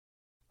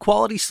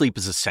Quality sleep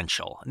is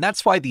essential, and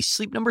that's why the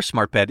Sleep Number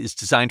Smart Bed is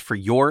designed for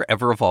your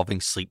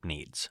ever-evolving sleep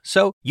needs.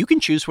 So you can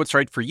choose what's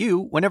right for you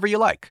whenever you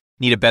like.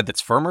 Need a bed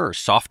that's firmer or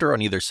softer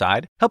on either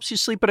side? Helps you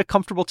sleep at a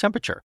comfortable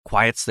temperature,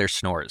 quiets their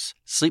snores.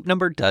 Sleep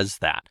Number does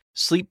that.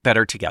 Sleep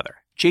better together.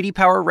 J.D.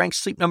 Power ranks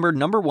Sleep Number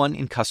 #1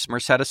 in customer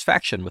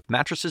satisfaction with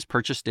mattresses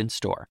purchased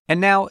in-store.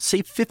 And now,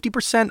 save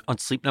 50% on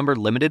Sleep Number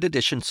limited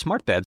edition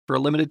smart beds for a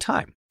limited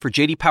time. For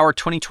J.D. Power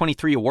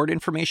 2023 award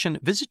information,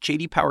 visit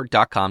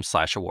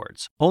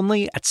jdpower.com/awards.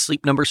 Only at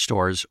Sleep Number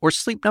stores or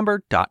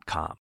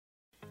sleepnumber.com.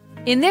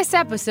 In this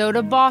episode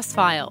of Boss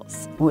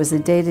Files. It was a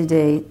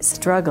day-to-day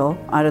struggle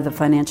out of the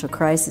financial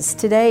crisis.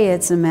 Today,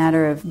 it's a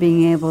matter of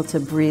being able to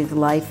breathe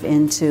life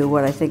into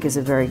what I think is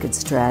a very good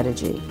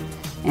strategy.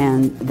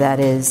 And that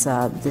is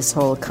this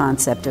whole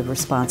concept of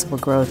responsible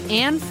growth.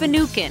 And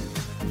Finucane,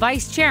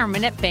 Vice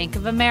Chairman at Bank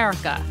of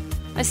America,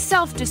 a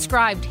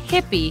self-described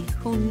hippie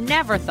who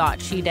never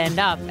thought she'd end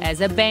up as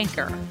a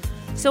banker.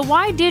 So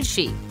why did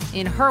she?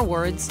 In her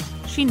words,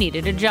 she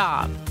needed a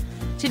job.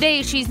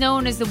 Today, she's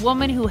known as the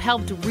woman who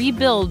helped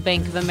rebuild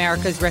Bank of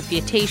America's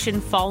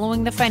reputation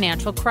following the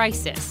financial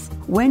crisis.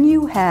 When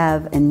you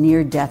have a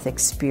near-death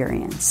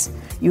experience,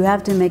 you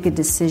have to make a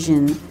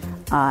decision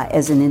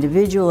as an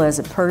individual, as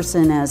a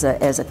person, as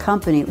a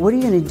company. What are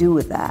you going to do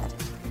with that?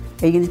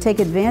 Are you going to take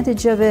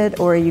advantage of it,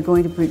 or are you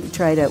going to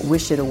try to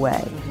wish it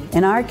away?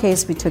 In our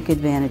case, we took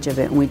advantage of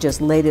it, and we just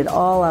laid it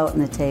all out on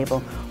the table.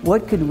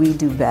 What could we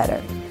do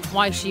better?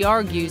 Why she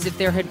argues if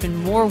there had been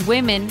more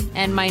women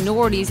and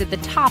minorities at the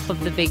top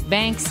of the big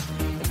banks,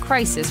 the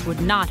crisis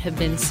would not have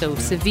been so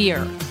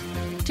severe.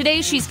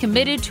 Today, she's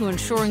committed to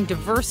ensuring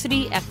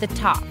diversity at the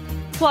top.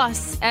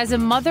 Plus, as a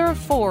mother of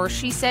 4,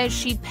 she says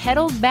she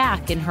pedaled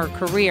back in her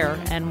career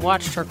and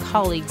watched her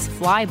colleagues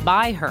fly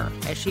by her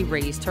as she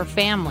raised her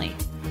family.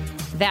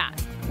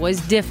 That was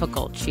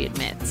difficult, she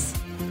admits.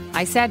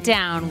 I sat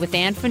down with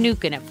Anne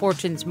Finucane at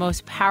Fortune's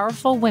Most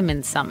Powerful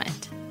Women's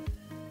Summit.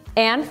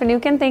 Anne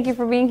Finucane, thank you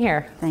for being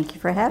here. Thank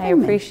you for having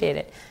me. I appreciate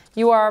it.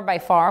 You are by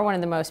far one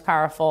of the most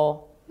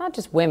powerful, not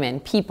just women,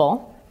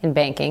 people in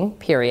banking,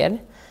 period.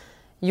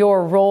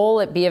 Your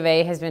role at B of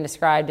A has been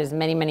described as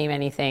many, many,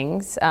 many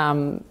things.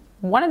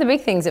 One of the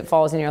big things that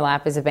falls in your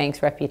lap is a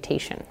bank's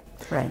reputation.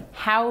 Right.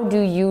 How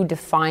do you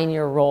define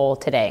your role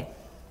today?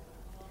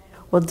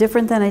 Well,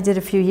 different than I did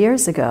a few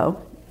years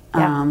ago.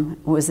 Yeah.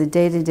 It was a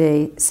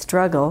day-to-day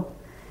struggle,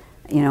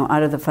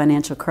 out of the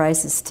financial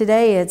crisis.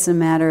 Today, it's a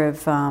matter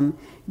of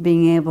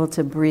being able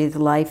to breathe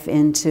life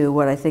into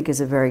what I think is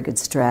a very good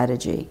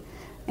strategy.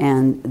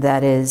 And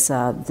that is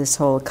this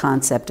whole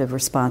concept of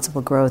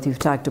responsible growth. You've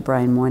talked to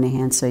Brian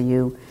Moynihan, so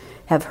you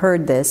have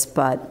heard this,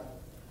 but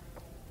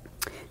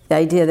the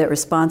idea that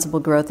responsible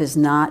growth is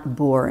not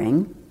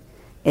boring.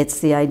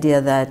 It's the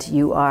idea that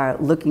you are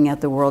looking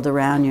at the world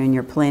around you and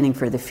you're planning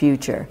for the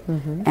future.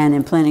 Mm-hmm. And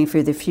in planning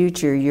for the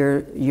future,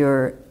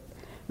 you're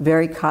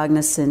very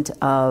cognizant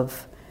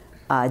of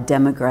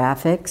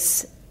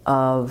demographics,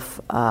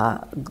 of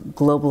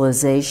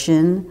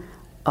globalization,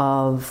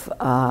 of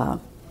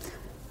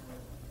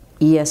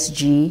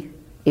ESG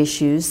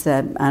issues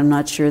that I'm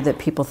not sure that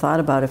people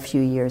thought about a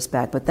few years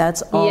back, but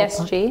that's all.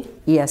 ESG?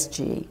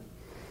 ESG,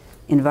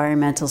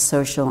 environmental,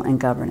 social, and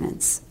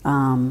governance,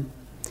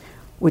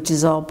 which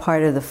is all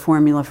part of the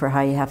formula for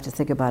how you have to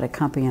think about a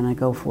company on a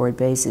go-forward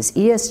basis.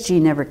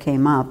 ESG never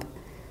came up.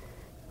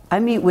 I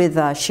meet with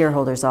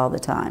shareholders all the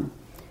time.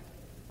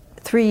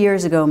 3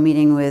 years ago,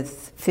 meeting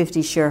with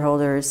 50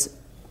 shareholders,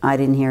 I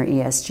didn't hear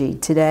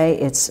ESG.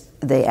 Today,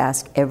 they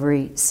ask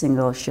every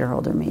single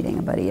shareholder meeting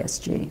about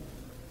ESG.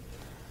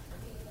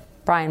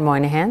 Brian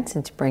Moynihan,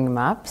 since you bring him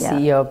up, Yeah.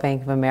 CEO of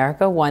Bank of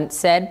America, once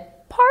said,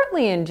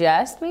 partly in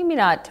jest, maybe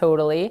not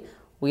totally,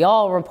 we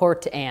all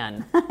report to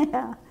Anne.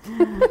 Yeah,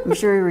 I'm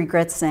sure he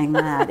regrets saying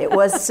that. It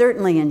was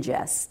certainly in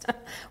jest.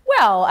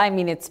 Well, I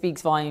mean, it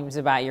speaks volumes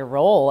about your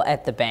role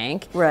at the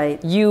bank. Right.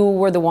 You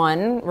were the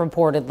one,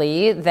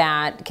 reportedly,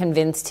 that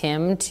convinced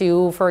him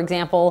to, for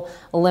example,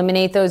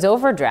 eliminate those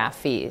overdraft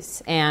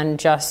fees. And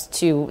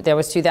there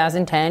was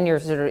 2010, you're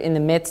sort of in the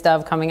midst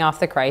of coming off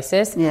the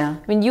crisis. Yeah.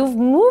 I mean, you've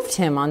moved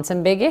him on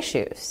some big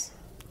issues.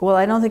 Well,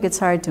 I don't think it's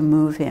hard to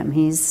move him.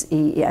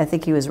 I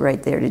think he was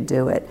right there to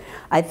do it.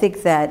 I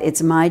think that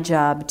it's my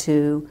job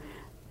to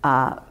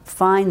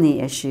find the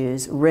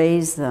issues,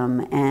 raise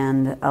them,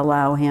 and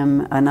allow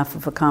him enough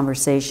of a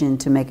conversation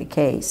to make a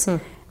case.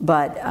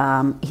 But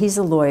he's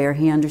a lawyer,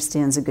 he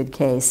understands a good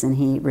case, and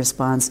he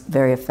responds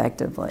very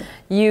effectively.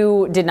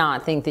 You did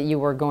not think that you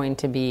were going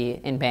to be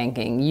in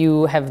banking.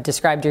 You have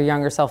described your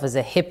younger self as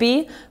a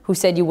hippie who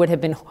said you would have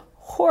been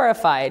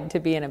horrified to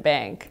be in a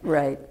bank.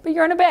 Right. But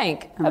you're in a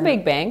bank, a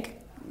big bank.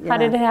 Yeah. How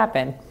did it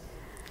happen?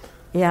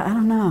 Yeah, I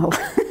don't know.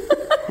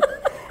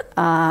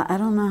 I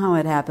don't know how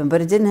it happened,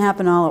 but it didn't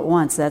happen all at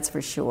once, that's for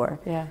sure.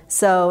 Yeah.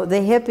 So the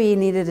hippie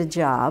needed a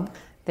job.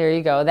 There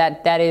you go.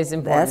 That is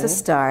important. That's a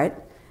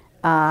start.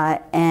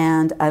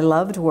 And I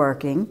loved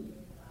working.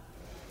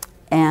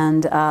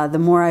 And the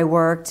more I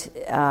worked,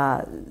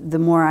 the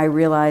more I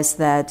realized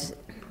that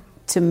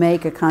to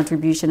make a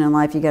contribution in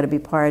life, you got to be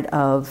part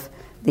of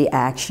the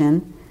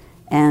action.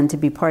 And to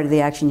be part of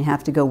the action, you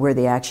have to go where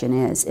the action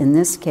is. In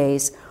this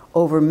case,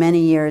 over many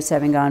years,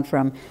 having gone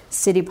from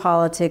city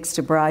politics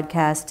to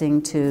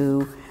broadcasting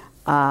to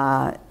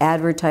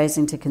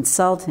advertising to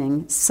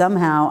consulting,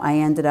 somehow I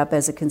ended up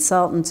as a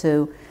consultant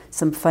to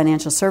some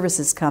financial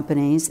services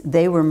companies.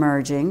 They were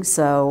merging,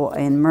 so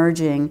in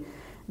merging,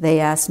 they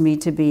asked me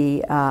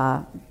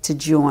to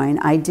join.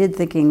 I did,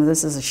 thinking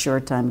this is a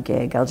short-time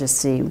gig. I'll just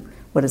see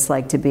what it's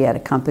like to be at a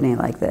company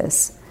like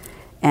this.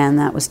 And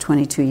that was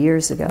 22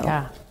 years ago.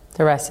 Yeah,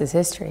 the rest is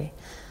history.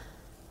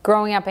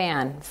 Growing up,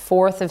 Anne,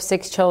 fourth of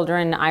 6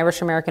 children,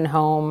 Irish-American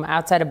home,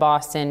 outside of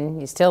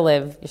Boston. You still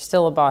live, you're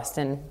still a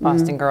Boston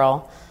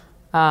girl.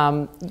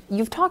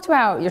 You've talked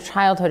about your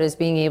childhood as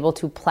being able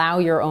to plow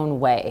your own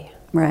way.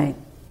 Right.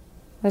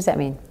 What does that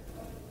mean?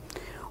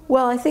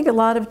 Well, I think a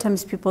lot of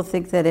times people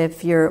think that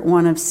if you're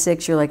one of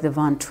 6, you're like the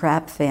Von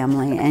Trapp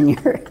family and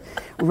you're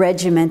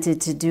regimented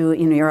to do,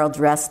 you're all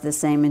dressed the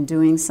same and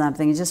doing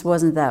something. It just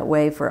wasn't that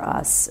way for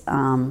us.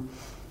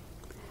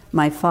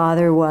 My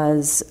father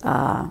was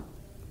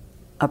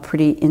a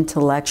pretty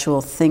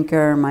intellectual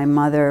thinker. My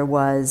mother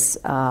was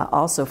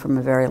also from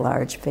a very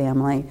large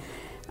family,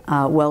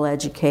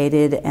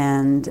 well-educated,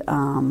 and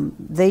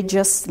they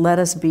just let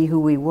us be who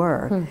we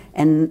were.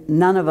 And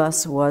none of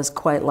us was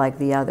quite like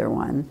the other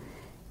one.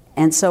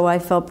 And so I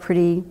felt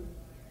pretty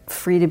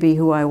free to be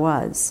who I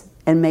was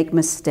and make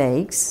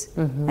mistakes.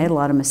 I had a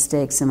lot of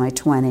mistakes in my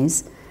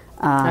 20s.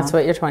 That's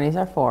what your 20s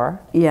are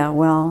for. Yeah,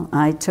 well,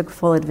 I took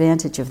full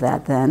advantage of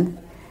that then.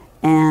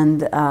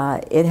 And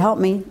it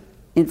helped me,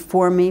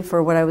 inform me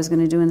for what I was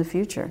going to do in the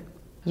future.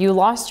 You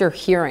lost your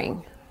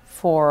hearing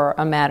for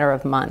a matter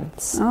of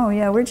months. Oh,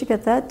 yeah, where'd you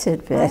get that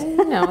tidbit?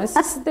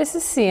 This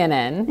is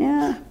CNN.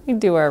 Yeah. We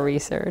do our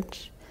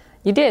research.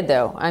 You did,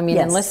 though. I mean,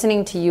 Yes. in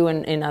listening to you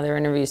in other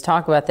interviews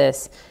talk about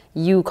this,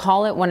 you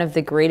call it one of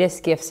the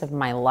greatest gifts of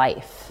my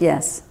life.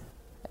 Yes.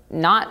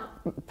 Not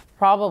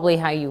probably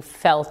how you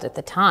felt at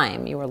the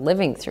time. You were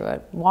living through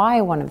it. Why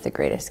one of the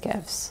greatest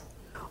gifts?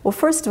 Well,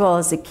 first of all,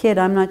 as a kid,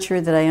 I'm not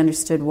sure that I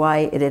understood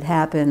why it had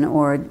happened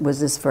or was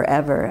this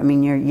forever. I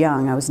mean, you're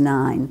young. I was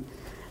 9.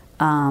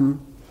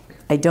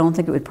 I don't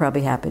think it would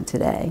probably happen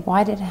today.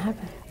 Why did it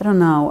happen? I don't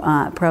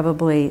know.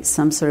 Probably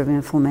some sort of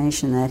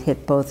inflammation that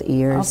hit both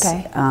ears.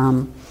 Okay.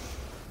 And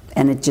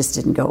it just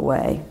didn't go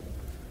away.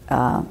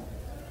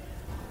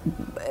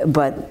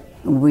 But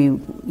we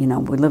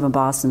live in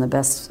Boston, the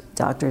best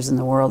doctors in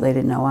the world, they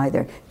didn't know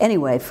either.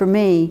 Anyway, for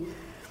me,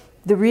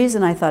 the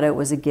reason I thought it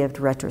was a gift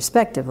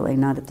retrospectively,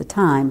 not at the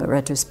time, but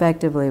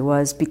retrospectively,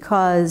 was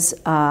because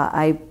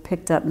I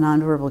picked up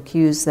nonverbal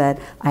cues that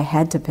I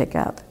had to pick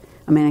up.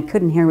 I mean, I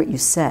couldn't hear what you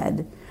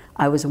said.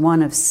 I was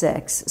one of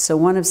 6. So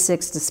one of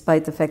 6,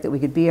 despite the fact that we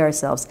could be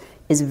ourselves,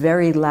 is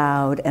very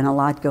loud and a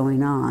lot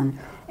going on.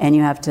 And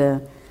you have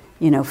to,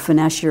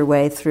 finesse your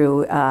way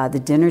through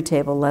the dinner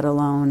table, let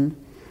alone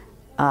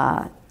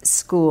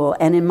school.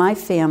 And in my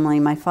family,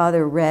 my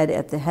father read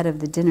at the head of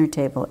the dinner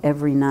table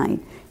every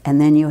night.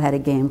 And then you had a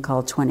game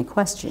called 20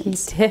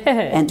 Questions. He did.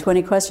 And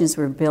 20 Questions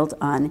were built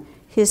on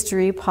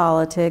history,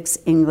 politics,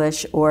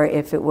 English, or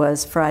if it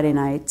was Friday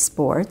night,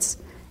 sports.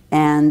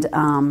 And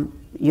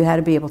you had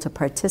to be able to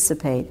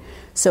participate.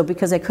 So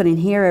because I couldn't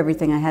hear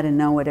everything, I had to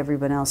know what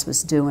everyone else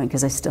was doing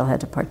because I still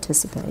had to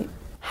participate.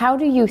 How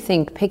do you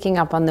think picking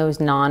up on those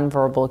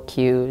nonverbal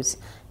cues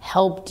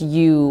helped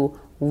you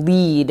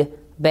lead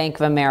Bank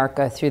of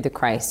America through the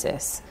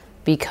crisis?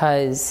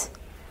 Because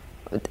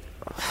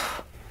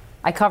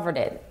I covered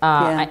it.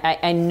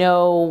 I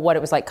know what it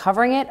was like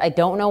covering it. I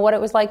don't know what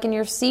it was like in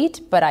your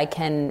seat, but I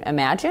can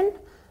imagine.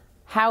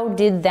 How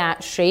did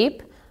that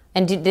shape,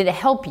 and did it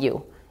help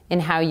you in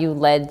how you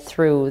led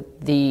through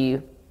the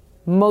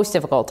most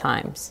difficult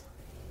times?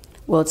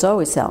 Well, it's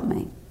always helped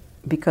me.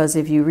 Because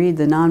if you read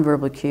the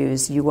nonverbal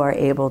cues, you are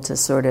able to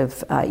sort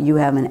of, you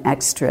have an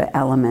extra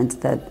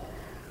element that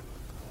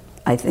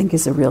I think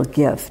is a real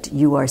gift.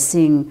 You are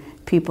seeing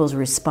people's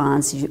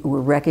response,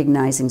 we're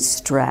recognizing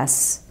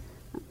stress.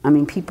 I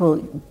mean,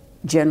 people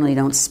generally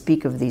don't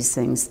speak of these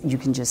things. You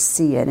can just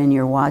see it, and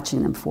you're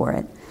watching them for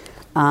it.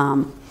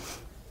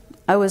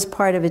 I was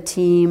part of a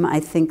team. I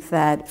think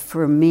that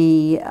for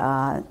me,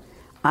 I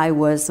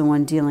was the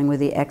one dealing with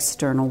the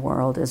external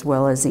world as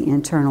well as the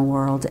internal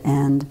world,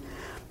 and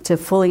to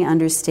fully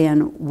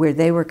understand where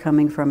they were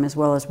coming from as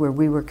well as where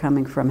we were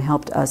coming from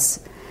helped us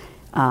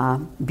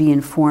be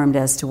informed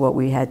as to what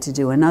we had to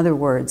do. In other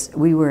words,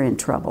 we were in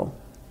trouble.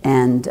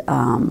 And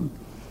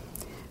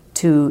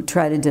to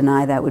try to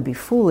deny that would be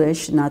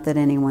foolish, not that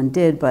anyone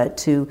did, but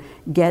to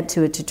get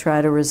to it, to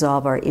try to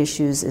resolve our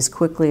issues as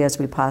quickly as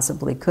we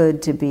possibly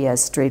could, to be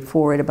as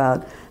straightforward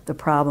about the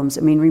problems.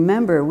 I mean,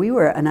 remember, we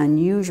were an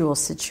unusual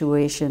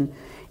situation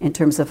in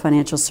terms of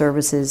financial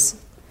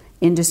services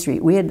industry.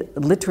 We had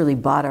literally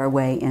bought our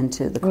way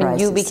into the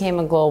crisis. You became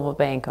a global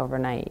bank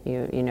overnight.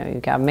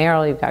 You got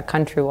Merrill, you've got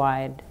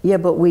Countrywide. Yeah,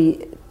 but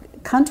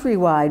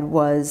Countrywide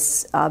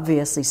was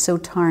obviously so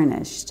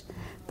tarnished,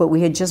 but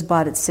we had just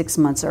bought it 6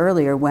 months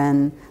earlier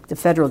when the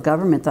federal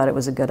government thought it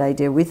was a good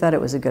idea. We thought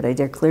it was a good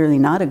idea, clearly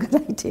not a good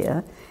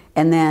idea.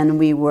 And then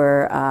we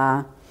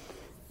were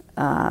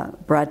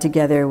brought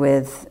together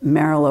with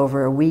Merrill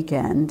over a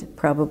weekend,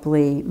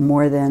 probably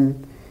more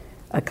than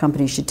a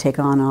company should take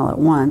on all at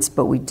once,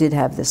 but we did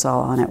have this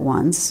all on at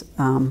once.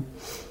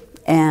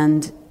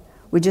 And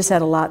we just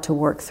had a lot to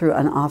work through,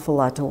 an awful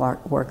lot to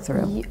work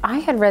through. I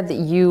had read that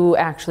you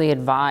actually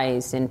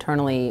advised,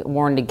 internally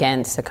warned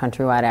against a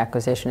countrywide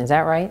acquisition. Is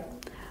that right?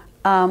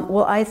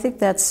 Well, I think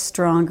that's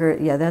stronger.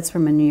 Yeah, that's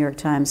from a New York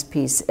Times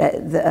piece.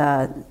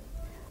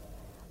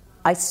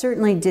 I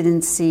certainly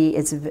didn't see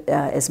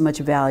as much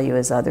value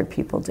as other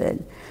people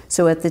did.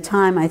 So at the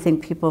time, I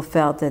think people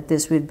felt that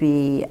this would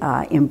be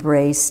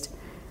embraced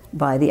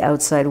by the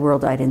outside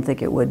world. I didn't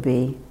think it would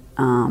be.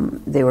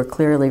 They were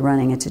clearly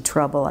running into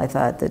trouble. I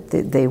thought that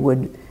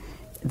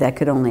that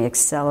could only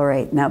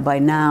accelerate. By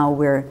now,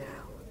 we're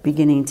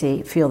beginning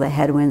to feel the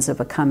headwinds of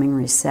a coming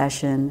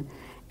recession.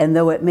 And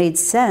though it made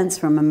sense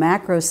from a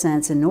macro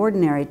sense in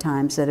ordinary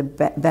times that a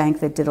bank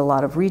that did a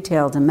lot of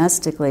retail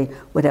domestically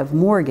would have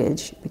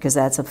mortgage, because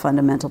that's a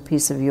fundamental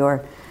piece of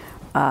your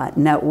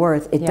net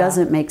worth, it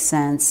doesn't make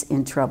sense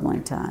in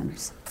troubling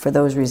times. For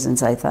those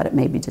reasons, I thought it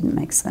maybe didn't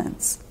make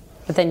sense.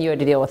 But then you had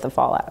to deal with the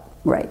fallout.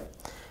 Right.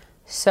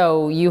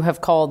 So you have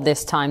called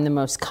this time the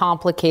most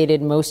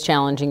complicated, most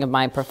challenging of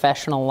my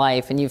professional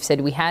life, and you've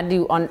said we had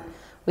to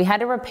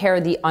repair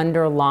the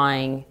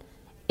underlying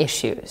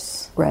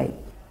issues. Right.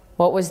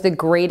 What was the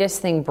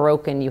greatest thing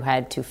broken you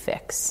had to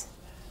fix?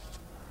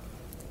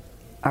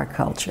 Our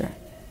culture.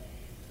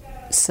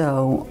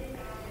 So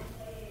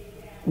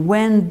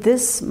when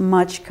this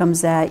much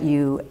comes at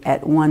you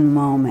at one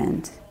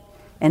moment,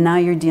 and now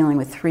you're dealing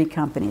with three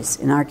companies,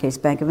 in our case,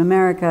 Bank of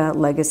America,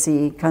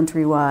 Legacy,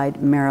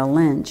 Countrywide, Merrill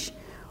Lynch,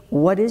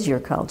 what is your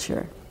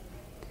culture?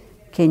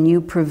 Can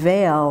you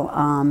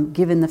prevail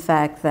given the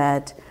fact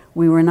that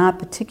we were not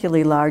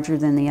particularly larger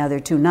than the other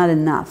two, not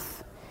enough?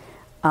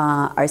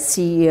 Our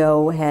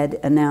CEO had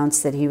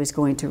announced that he was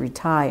going to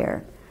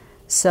retire.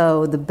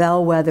 So the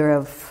bellwether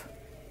of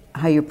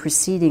how you're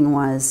proceeding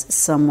was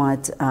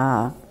somewhat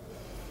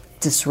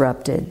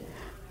disrupted.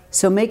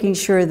 So making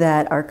sure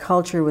that our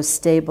culture was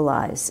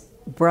stabilized.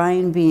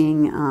 Brian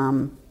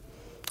being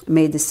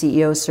made the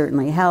CEO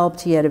certainly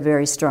helped. He had a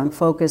very strong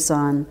focus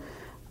on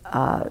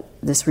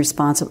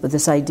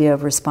this idea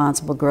of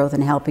responsible growth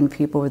and helping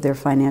people with their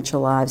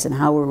financial lives and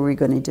how were we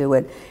going to do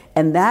it.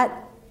 And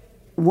that,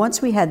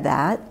 once we had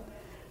that,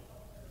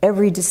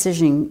 every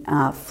decision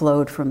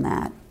flowed from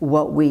that.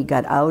 What we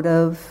got out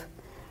of,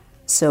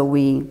 so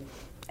we,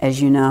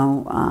 as you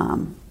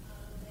know,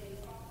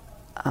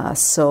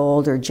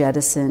 sold or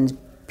jettisoned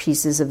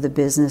pieces of the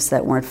business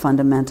that weren't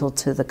fundamental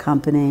to the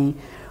company.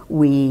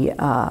 We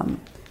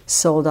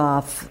sold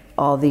off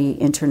all the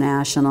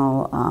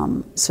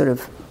international sort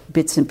of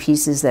bits and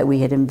pieces that we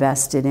had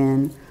invested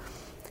in.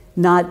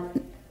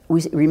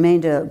 We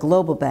remained a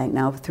global bank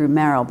now through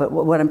Merrill, but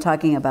what I'm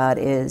talking about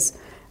is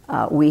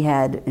we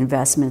had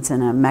investments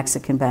in a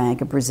Mexican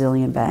bank, a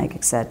Brazilian bank,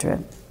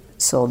 etc.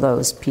 Sold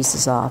those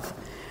pieces off.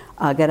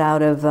 Got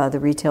out of the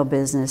retail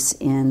business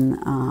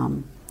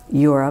in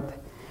Europe,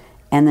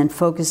 and then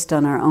focused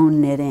on our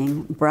own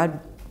knitting, brought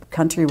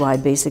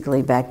Countrywide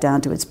basically back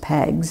down to its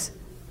pegs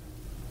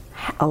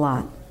a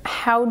lot.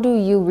 How do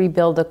you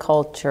rebuild a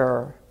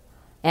culture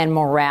and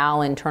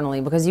morale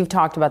internally? Because you've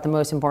talked about the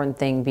most important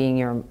thing being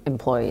your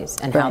employees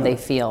and how they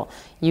feel.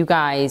 You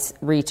guys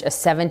reach a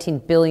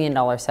 $17 billion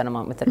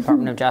settlement with the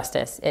Department of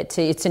Justice.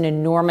 It's an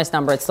enormous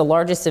number. It's the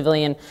largest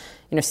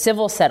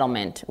civil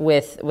settlement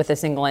with a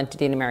single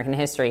entity in American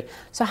history.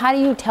 So how do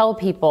you tell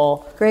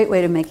people? Great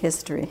way to make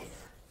history.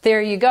 There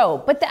you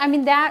go. But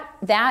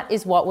that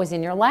is what was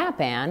in your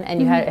lap, Anne,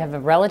 and you have a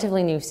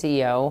relatively new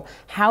CEO.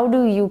 How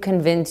do you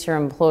convince your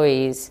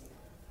employees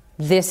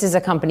this is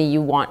a company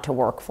you want to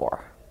work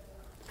for?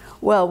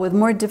 Well, with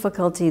more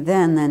difficulty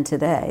then than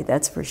today,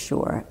 that's for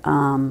sure.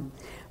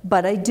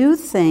 But I do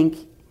think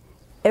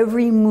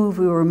every move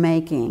we were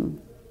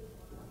making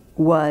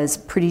was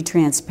pretty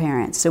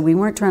transparent. So we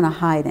weren't trying to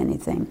hide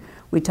anything.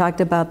 We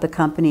talked about the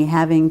company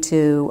having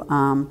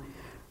to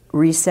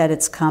reset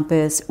its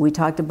compass. We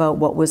talked about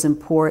what was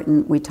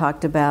important. We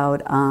talked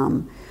about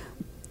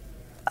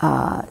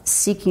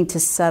seeking to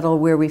settle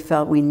where we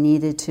felt we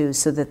needed to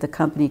so that the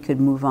company could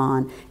move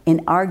on.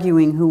 And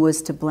arguing who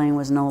was to blame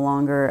was no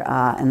longer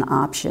an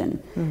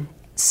option.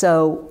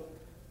 So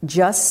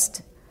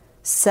just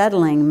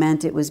settling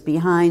meant it was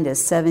behind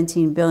us.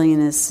 $17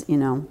 billion is,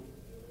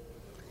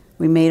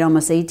 we made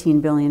almost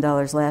 $18 billion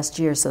last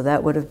year, so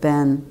that would have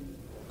been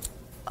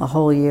a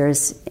whole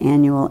year's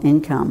annual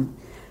income.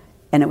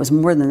 And it was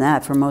more than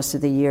that for most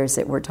of the years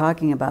that we're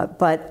talking about.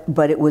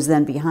 But it was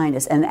then behind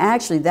us. And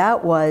actually,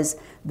 that was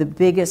the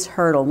biggest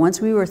hurdle. Once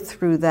we were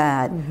through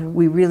that,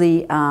 we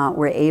really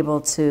were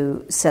able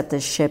to set the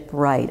ship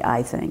right,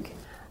 I think.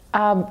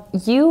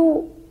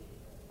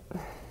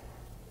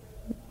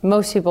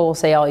 Most people will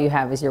say all you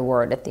have is your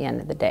word at the end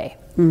of the day.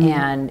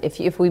 And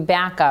if we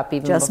back up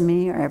even... Just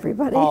me or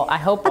everybody? I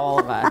hope all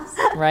of us,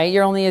 right?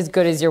 You're only as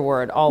good as your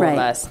word, all of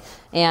us.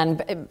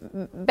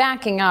 And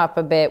backing up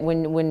a bit,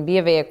 when B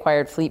of A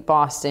acquired Fleet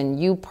Boston,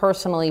 you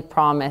personally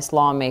promised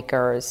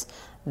lawmakers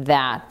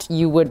that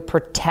you would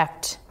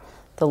protect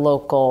the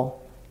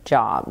local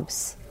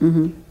jobs.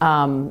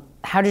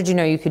 How did you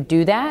know you could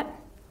do that?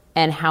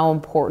 And how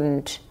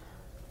important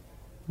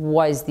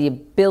was the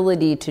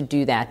ability to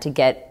do that, to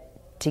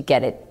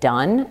get it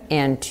done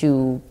and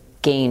to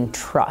gain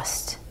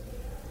trust?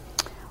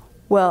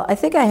 Well, I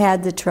think I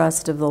had the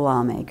trust of the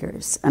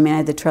lawmakers. I mean, I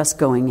had the trust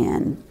going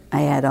in.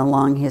 I had a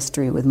long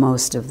history with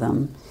most of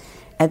them.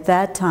 At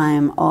that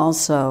time,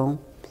 also,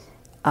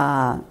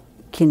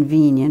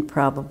 convenient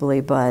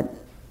probably, but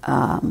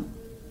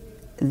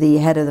the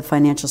head of the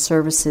financial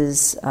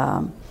services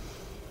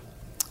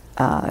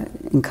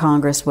in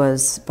Congress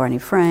was Barney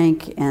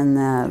Frank, and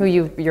who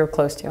you're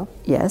close to.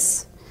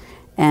 Yes,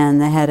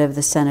 and the head of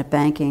the Senate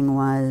banking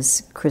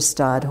was Chris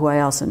Dodd, who I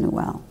also knew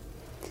well,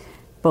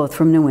 both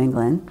from New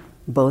England,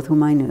 both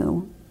whom I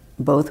knew,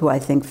 both who I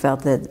think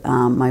felt that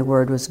my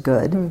word was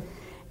good.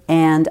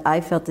 And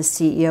I felt the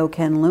CEO,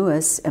 Ken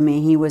Lewis, I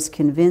mean, he was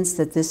convinced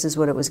that this is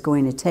what it was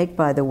going to take,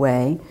 by the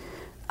way,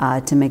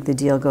 to make the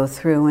deal go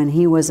through, and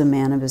he was a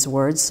man of his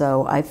word,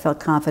 so I felt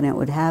confident it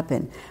would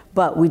happen.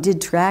 But we did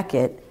track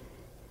it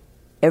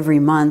every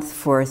month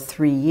for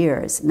 3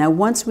 years. Now,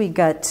 once we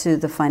got to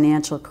the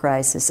financial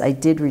crisis, I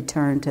did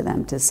return to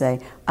them to say,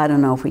 I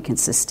don't know if we can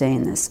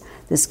sustain this.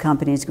 This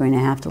company is going to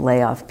have to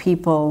lay off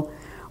people.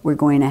 We're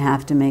going to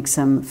have to make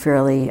some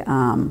fairly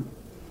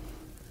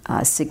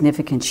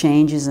significant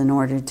changes in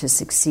order to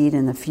succeed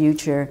in the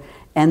future.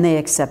 And they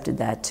accepted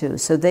that too.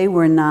 So they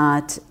were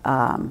not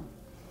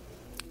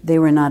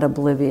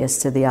oblivious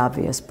to the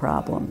obvious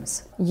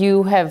problems.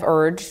 You have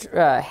urged,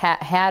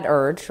 had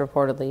urged,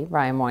 reportedly,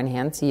 Brian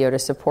Moynihan, CEO, to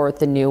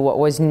support what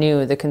was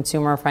new, the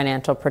Consumer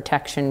Financial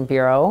Protection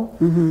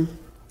Bureau.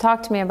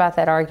 Talk to me about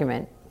that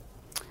argument.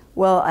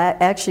 Well,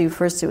 actually,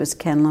 first it was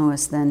Ken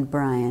Lewis, then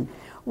Brian.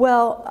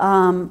 Well,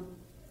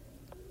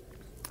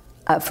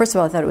 first of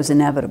all, I thought it was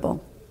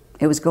inevitable.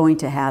 It was going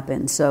to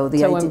happen. So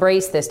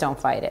embrace this, don't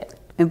fight it.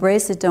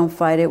 Embrace it, don't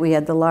fight it. We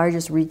had the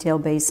largest retail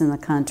base in the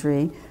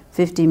country,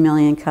 50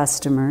 million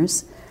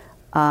customers.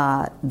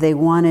 They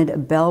wanted a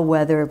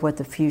bellwether of what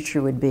the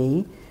future would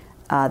be.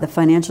 The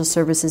financial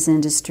services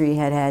industry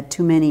had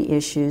too many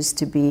issues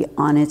to be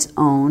on its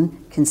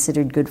own,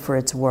 considered good for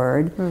its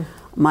word.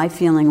 My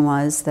feeling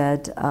was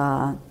that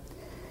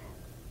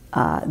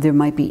there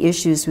might be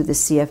issues with the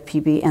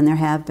CFPB, and there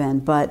have been,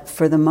 but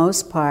for the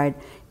most part,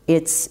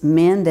 its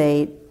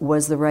mandate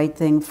was the right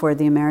thing for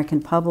the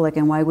American public,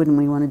 and why wouldn't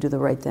we want to do the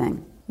right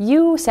thing?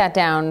 You sat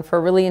down for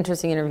a really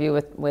interesting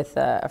interview with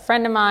a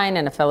friend of mine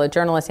and a fellow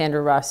journalist,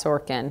 Andrew Ross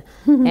Sorkin,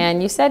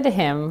 and you said to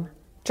him,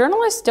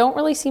 journalists don't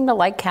really seem to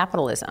like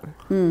capitalism.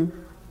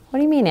 What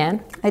do you mean,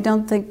 Ann? I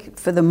don't think,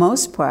 for the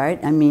most part,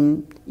 I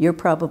mean, you're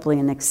probably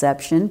an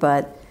exception,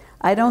 but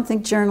I don't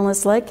think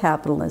journalists like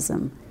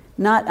capitalism.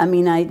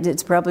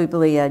 It's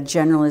probably a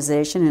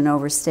generalization, an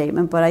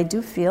overstatement, but I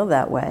do feel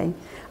that way.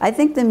 I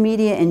think the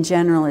media in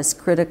general is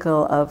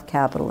critical of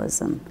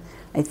capitalism.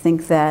 I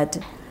think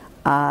that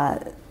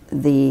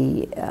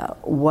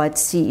what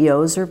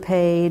CEOs are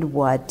paid,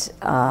 what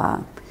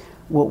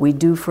we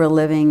do for a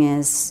living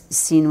is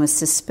seen with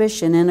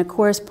suspicion. And of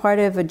course, part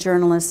of a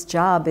journalist's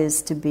job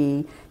is to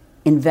be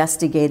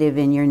investigative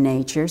in your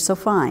nature, so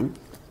fine.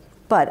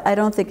 But I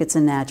don't think it's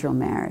a natural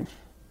marriage.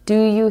 Do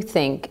you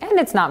think, and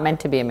it's not meant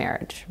to be a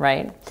marriage,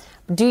 right?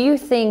 Do you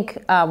think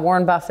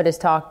Warren Buffett has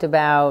talked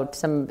about,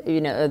 some,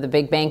 the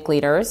big bank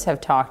leaders have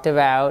talked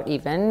about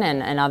even,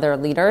 and other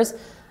leaders,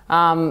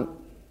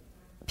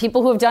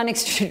 people who have done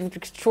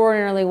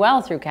extraordinarily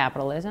well through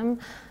capitalism?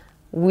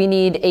 We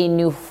need a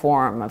new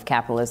form of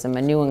capitalism,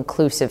 a new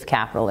inclusive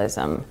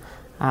capitalism.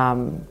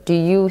 Do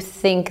you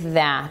think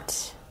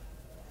that,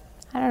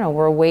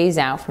 we're a ways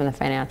out from the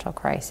financial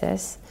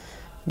crisis?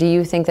 Do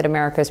you think that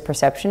America's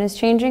perception is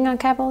changing on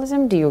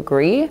capitalism? Do you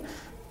agree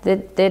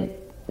that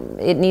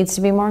it needs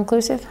to be more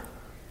inclusive?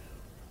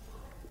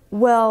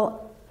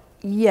 Well,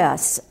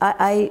 yes.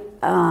 I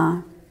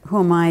who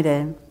am I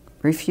to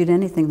refute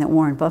anything that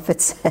Warren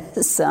Buffett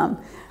says?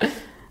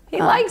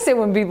 He likes it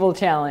when people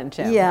challenge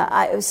him. Yeah.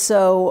 I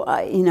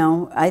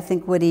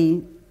think what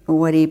he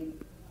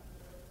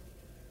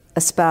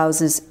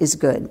espouses is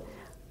good.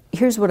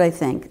 Here's what I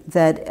think,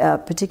 that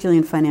particularly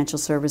in financial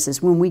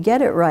services, when we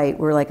get it right,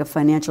 we're like a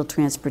financial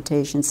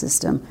transportation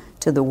system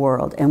to the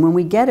world. And when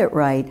we get it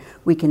right,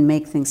 we can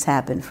make things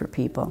happen for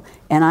people.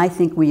 And I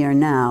think we are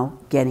now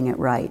getting it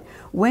right.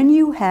 When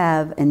you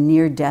have a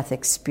near-death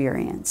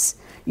experience,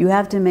 you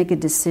have to make a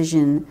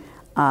decision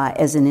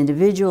as an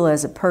individual,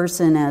 as a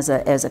person, as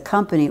a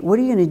company. What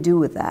are you going to do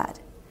with that?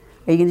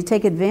 Are you going to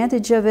take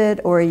advantage of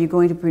it, or are you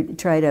going to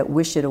try to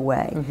wish it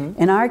away?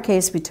 In our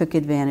case, we took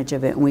advantage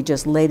of it, and we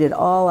just laid it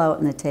all out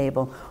on the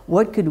table.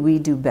 What could we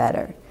do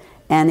better?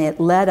 And it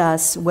led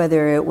us,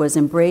 whether it was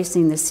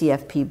embracing the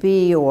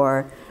CFPB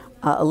or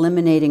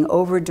eliminating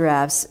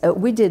overdrafts,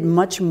 we did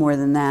much more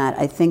than that.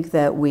 I think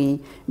that we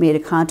made a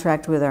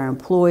contract with our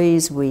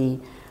employees. We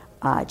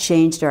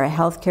changed our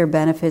health care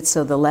benefits,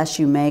 so the less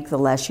you make, the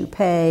less you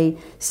pay.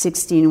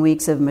 16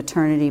 weeks of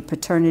maternity,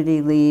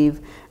 paternity leave.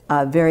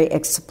 very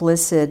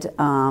explicit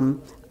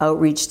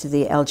outreach to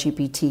the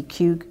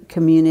LGBTQ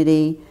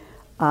community,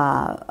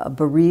 a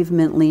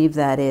bereavement leave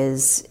that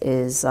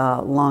is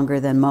longer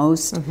than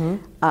most,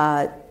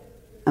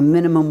 a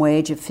minimum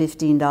wage of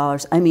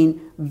 $15. I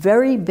mean,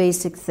 very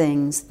basic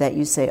things that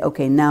you say,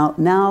 okay,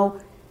 now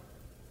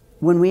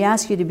when we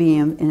ask you to be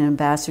an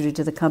ambassador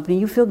to the company,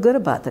 you feel good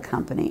about the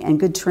company, and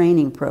good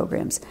training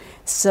programs.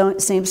 So,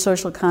 same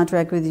social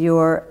contract with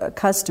your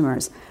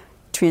customers,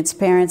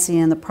 transparency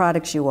in the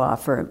products you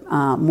offer,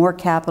 more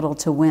capital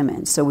to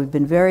women. So we've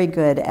been very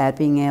good at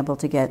being able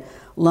to get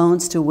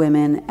loans to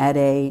women at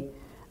a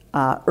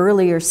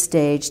earlier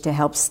stage to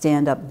help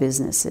stand up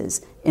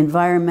businesses.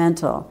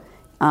 Environmental,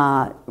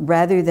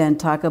 rather than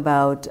talk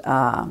about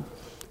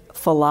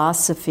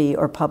philosophy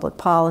or public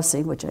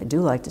policy, which I do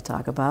like to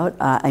talk about,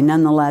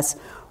 nonetheless,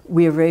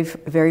 we are very,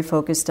 very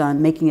focused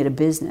on making it a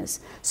business.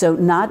 So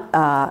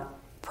not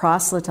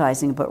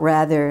proselytizing, but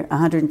rather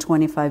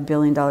 $125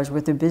 billion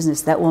worth of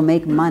business that will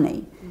make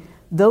money.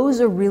 Those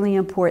are really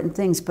important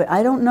things, but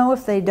I don't know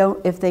if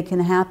they can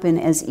happen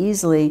as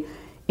easily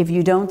if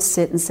you don't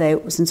sit and say,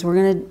 since we're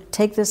going to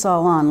take this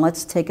all on,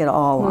 let's take it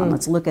all on.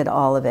 Let's look at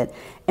all of it.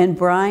 And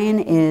Brian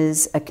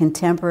is a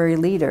contemporary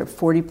leader.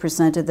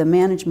 40% of the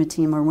management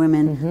team are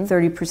women,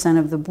 30%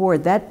 of the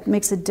board. That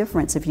makes a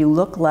difference if you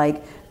look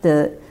like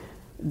the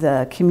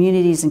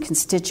communities and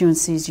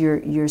constituencies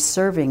you're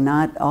serving,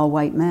 not all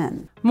white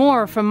men.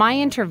 More from my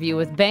interview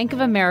with Bank of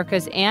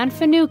America's Anne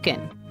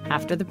Finucane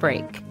after the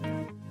break.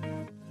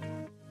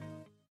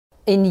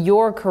 In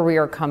your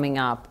career coming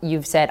up,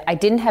 you've said, I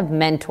didn't have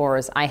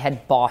mentors, I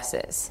had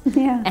bosses.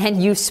 Yeah.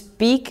 And you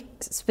speak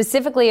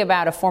specifically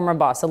about a former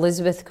boss,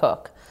 Elizabeth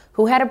Cook,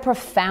 who had a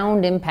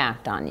profound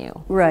impact on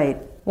you. Right.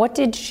 What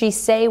did she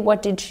say?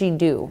 What did she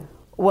do?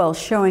 Well,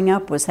 showing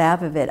up was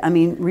half of it. I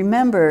mean,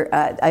 remember,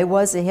 I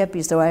was a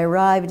hippie, so I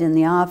arrived in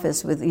the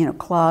office with,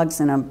 clogs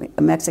and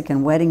a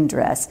Mexican wedding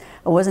dress.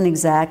 I wasn't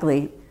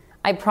exactly...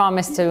 I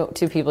promise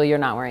to people you're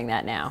not wearing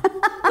that now.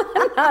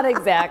 Not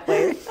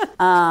exactly.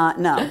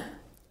 No.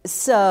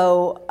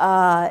 So,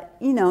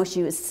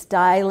 she was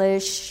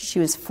stylish. She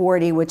was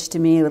 40, which to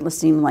me would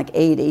seem like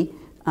 80.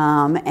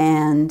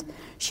 And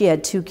she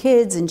had 2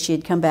 kids, and she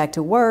had come back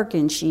to work,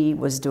 and she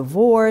was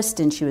divorced,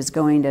 and she was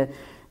going to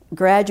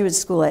graduate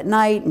school at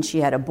night, and she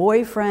had a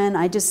boyfriend.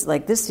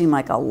 This seemed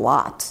like a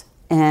lot.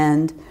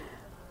 And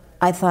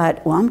I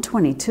thought, well, I'm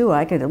 22.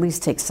 I could at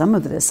least take some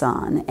of this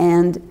on.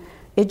 And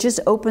it just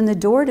opened the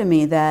door to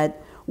me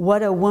that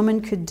what a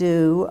woman could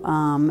do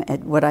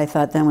at what I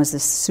thought then was a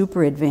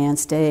super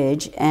advanced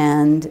age.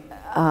 And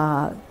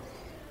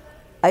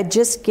it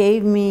just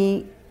gave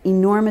me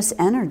enormous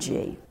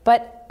energy.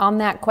 But on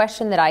that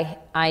question that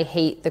I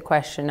hate the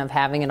question of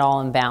having it all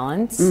in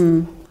balance.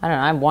 I don't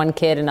know, I have 1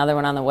 kid, another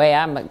one on the way.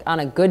 On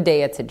a good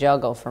day, it's a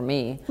juggle for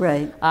me.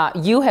 Right.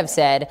 You have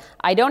said,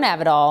 I don't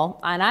have it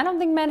all, and I don't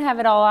think men have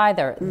it all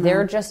either.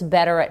 They're just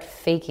better at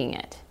faking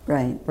it.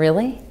 Right.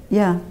 Really?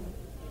 Yeah.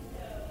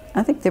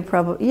 I think they're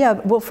probably,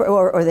 well,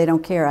 or they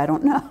don't care, I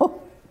don't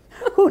know.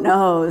 Who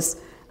knows?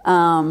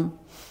 I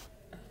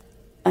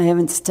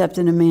haven't stepped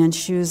in a man's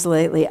shoes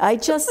lately. I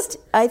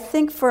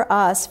think for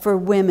us, for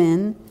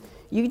women,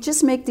 you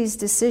just make these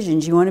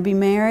decisions. You want to be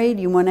married,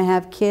 you want to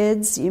have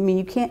kids,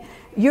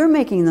 you're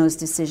making those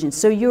decisions.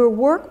 So your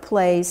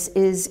workplace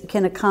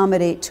can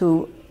accommodate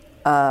to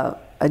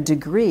a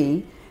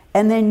degree,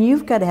 and then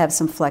you've got to have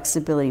some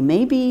flexibility.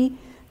 Maybe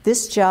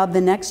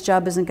the next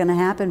job isn't going to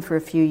happen for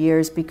a few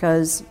years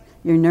because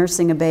you're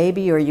nursing a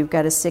baby, or you've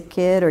got a sick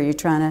kid, or you're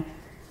trying to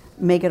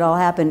make it all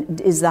happen.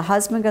 Is the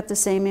husband got the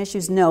same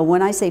issues? No.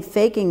 When I say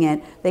faking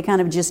it, they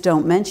kind of just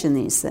don't mention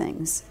these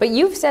things. But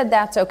you've said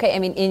that's okay. I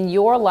mean, in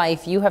your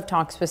life, you have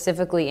talked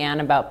specifically,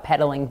 Anne, about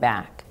pedaling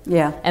back.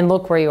 Yeah. And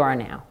look where you are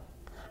now.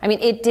 I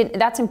mean,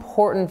 that's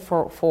important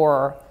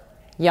for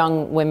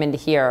young women to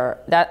hear.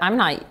 That I'm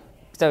not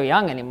so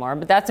young anymore,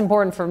 but that's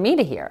important for me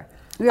to hear.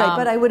 Right,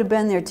 but I would have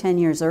been there 10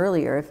 years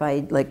earlier if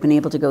I'd been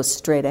able to go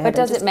straight ahead. But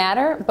does it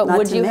matter? But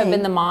would you have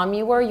been the mom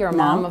you were? You're a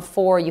mom of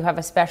 4. You have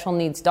a special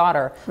needs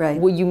daughter. Right.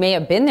 Well, you may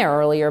have been there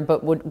earlier,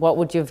 but what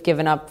would you have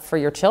given up for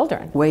your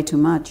children? Way too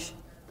much.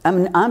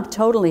 I'm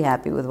totally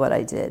happy with what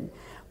I did.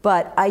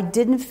 But I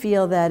didn't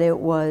feel that it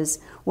was,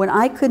 when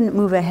I couldn't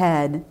move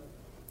ahead,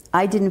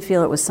 I didn't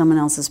feel it was someone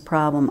else's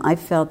problem. I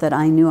felt that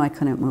I knew I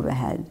couldn't move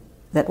ahead.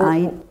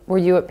 Were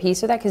you at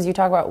peace with that? Because you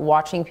talk about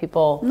watching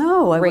people...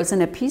 No, I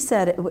wasn't at peace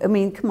at it. I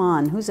mean, come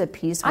on, who's at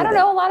peace with it? I don't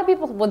know. A lot of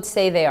people would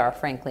say they are,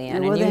 frankly,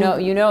 Anne, and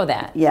you know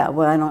that. Yeah,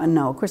 well, I don't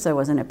know. Of course I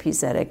wasn't at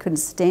peace at it. I couldn't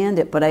stand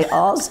it, but I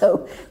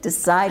also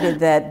decided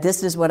that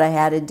this is what I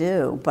had to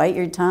do. Bite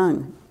your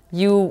tongue.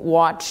 You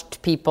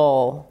watched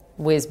people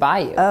whiz by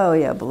you. Oh,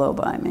 yeah, blow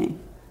by me.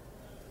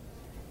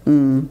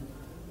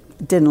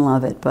 Didn't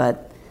love it,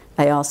 but...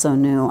 I also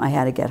knew I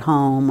had to get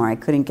home, or I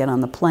couldn't get on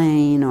the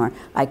plane, or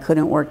I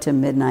couldn't work till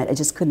midnight. I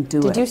just couldn't do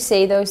it. Did you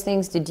say those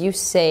things? Did you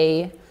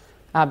say,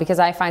 because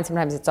I find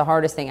sometimes it's the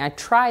hardest thing. I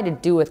try to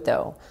do it,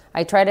 though.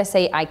 I try to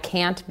say I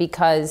can't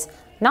because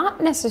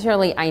not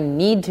necessarily I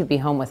need to be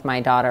home with my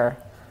daughter.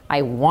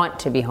 I want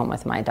to be home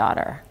with my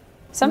daughter.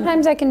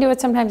 Sometimes I can do it,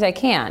 sometimes I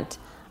can't.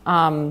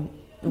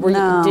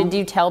 Did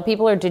you tell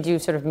people, or did you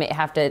sort of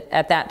have to,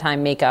 at that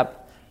time, make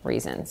up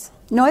reasons?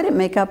 No, I didn't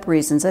make up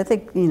reasons. I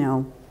think,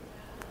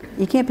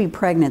 you can't be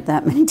pregnant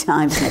that many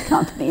times in a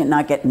company and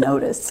not get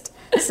noticed.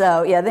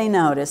 So, yeah, they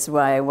noticed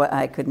why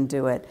I couldn't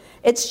do it.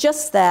 It's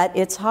just that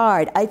it's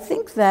hard. I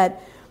think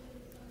that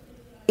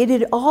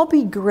it'd all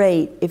be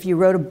great if you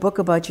wrote a book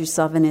about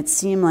yourself and it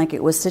seemed like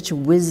it was such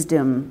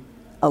wisdom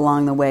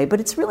along the way, but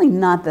it's really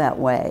not that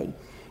way.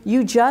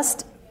 You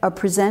just are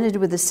presented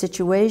with a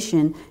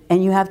situation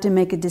and you have to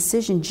make a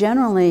decision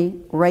generally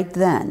right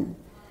then.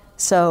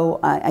 So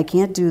I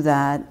can't do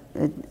that.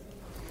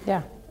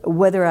 Yeah.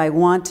 Whether I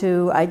want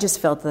to, I just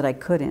felt that I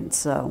couldn't,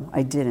 so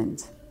I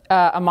didn't.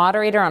 A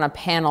moderator on a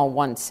panel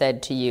once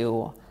said to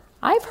you,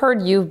 "I've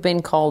heard you've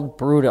been called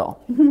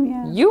brutal."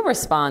 Yeah. You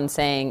respond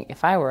saying,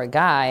 "If I were a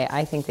guy,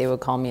 I think they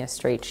would call me a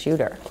straight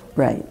shooter."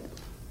 Right.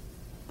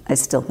 I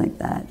still think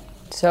that.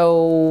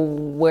 So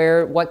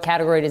what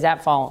category does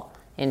that fall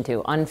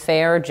into?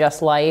 Unfair,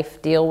 just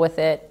life, deal with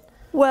it?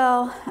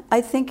 Well, I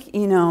think,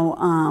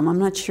 I'm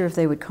not sure if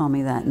they would call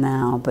me that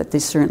now, but they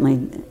certainly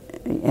do.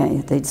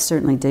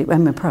 I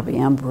mean, probably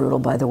am brutal,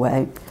 by the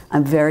way.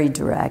 I'm very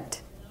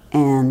direct,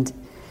 and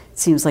it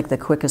seems like the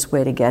quickest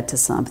way to get to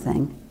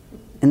something.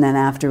 And then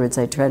afterwards,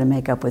 I try to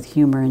make up with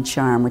humor and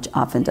charm, which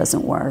often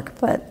doesn't work.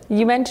 But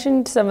you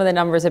mentioned some of the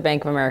numbers at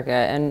Bank of America,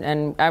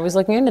 and I was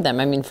looking into them.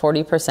 I mean,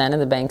 40% of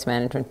the bank's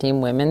management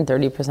team women,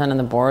 30% of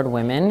the board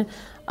women.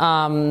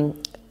 On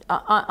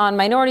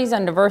minorities,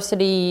 on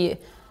diversity,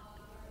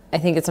 I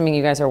think it's something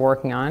you guys are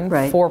working on.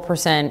 Right.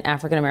 4%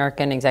 African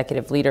American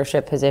executive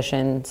leadership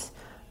positions.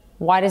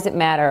 Why does it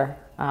matter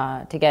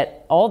to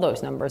get all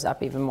those numbers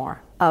up even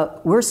more?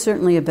 We're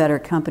certainly a better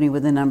company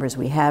with the numbers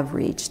we have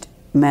reached.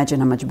 Imagine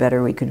how much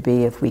better we could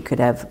be if we could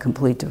have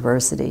complete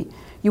diversity.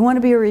 You want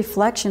to be a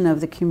reflection of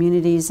the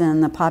communities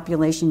and the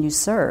population you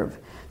serve.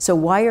 So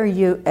why are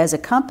you, as a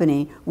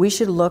company, we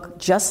should look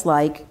just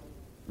like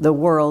the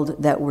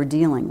world that we're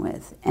dealing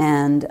with.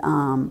 And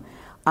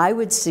I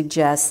would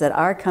suggest that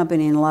our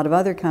company and a lot of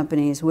other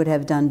companies would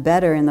have done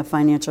better in the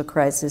financial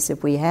crisis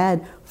if we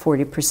had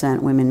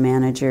 40% women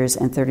managers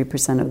and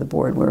 30% of the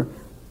board were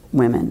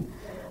women.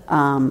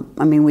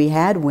 We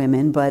had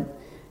women, but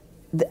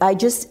I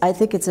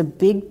think it's a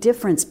big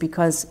difference,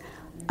 because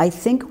I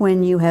think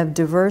when you have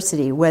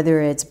diversity,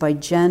 whether it's by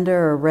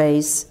gender or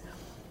race,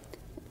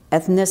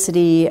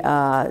 ethnicity,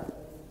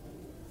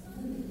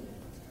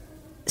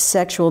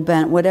 sexual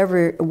bent,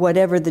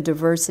 whatever the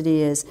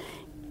diversity is,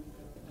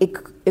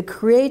 it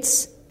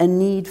creates a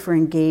need for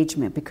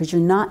engagement, because you're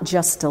not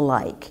just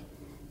alike.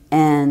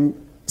 And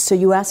so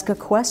you ask a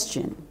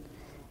question.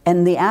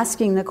 And the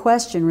asking the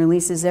question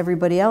releases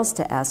everybody else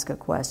to ask a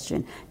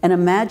question. And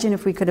imagine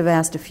if we could have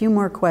asked a few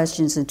more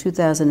questions in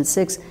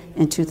 2006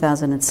 and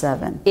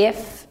 2007.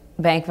 If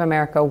Bank of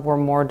America were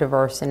more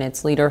diverse in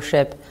its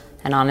leadership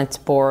and on its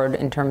board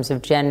in terms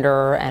of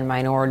gender and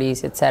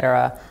minorities, et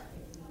cetera,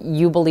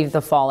 you believe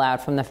the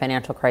fallout from the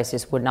financial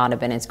crisis would not have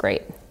been as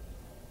great?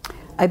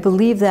 I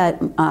believe that,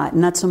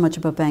 not so much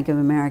about Bank of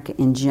America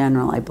in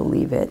general, I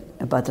believe it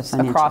about the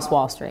financial. Across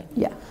Wall Street?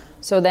 Yeah.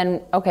 So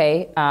then,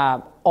 okay,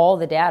 all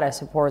the data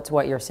supports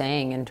what you're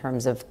saying in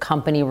terms of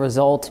company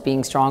results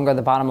being stronger,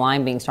 the bottom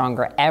line being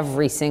stronger.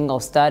 Every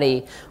single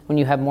study, when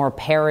you have more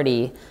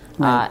parity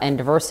and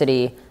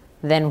diversity,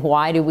 then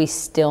why do we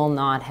still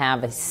not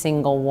have a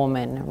single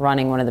woman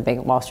running one of the big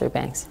Wall Street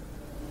banks?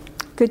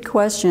 Good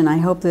question. I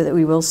hope that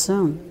we will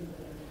soon.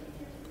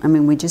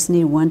 We just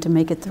need one to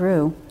make it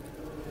through.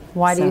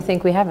 Why do you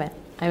think we haven't?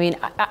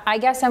 I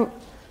guess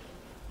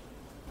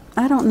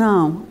I don't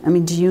know.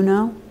 Do you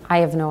know? I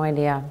have no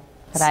idea.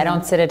 But I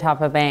don't sit atop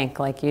a bank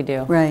like you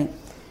do. Right.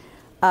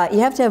 You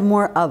have to have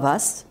more of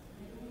us.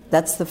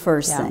 That's the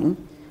first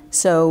thing.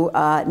 So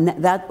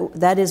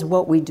that is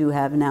what we do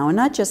have now, and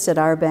not just at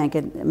our bank,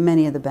 at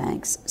many of the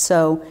banks.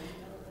 So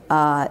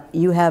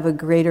you have a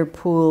greater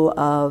pool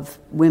of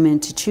women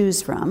to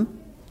choose from,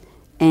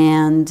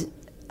 and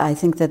I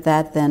think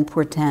that then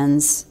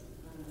portends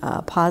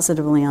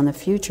positively on the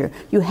future.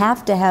 You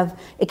have to have,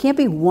 it can't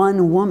be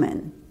one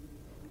woman,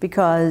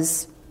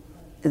 because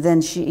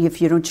then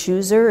if you don't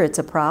choose her, it's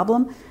a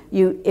problem.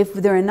 If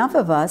there are enough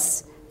of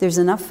us, there's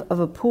enough of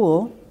a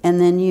pool,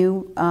 and then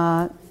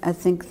I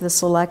think the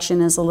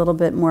selection is a little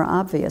bit more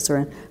obvious,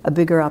 or a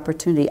bigger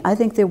opportunity. I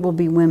think there will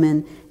be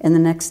women in the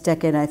next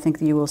decade. I think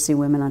that you will see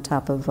women on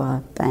top of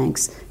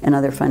banks and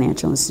other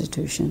financial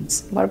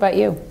institutions. What about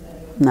you?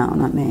 No,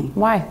 not me.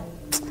 Why?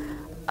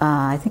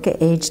 I think I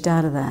aged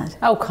out of that.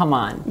 Oh, come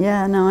on.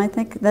 Yeah, no, I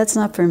think that's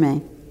not for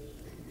me.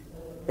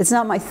 It's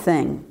not my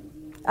thing.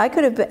 I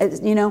could have,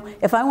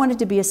 if I wanted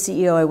to be a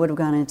CEO, I would have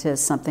gone into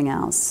something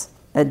else,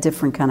 a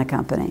different kind of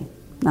company,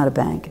 not a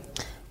bank.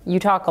 You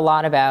talk a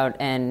lot about,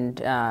 and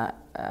in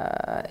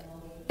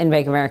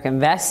Bank of America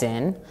invests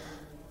in,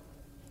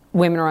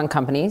 women-run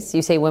companies.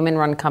 You say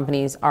women-run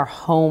companies are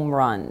home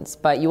runs,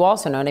 but you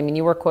also note,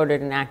 you were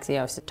quoted in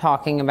Axios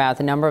talking about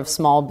the number of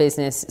small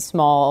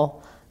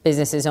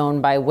businesses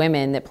owned by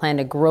women that plan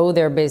to grow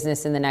their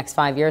business in the next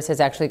 5 years has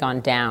actually gone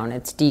down.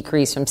 It's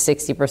decreased from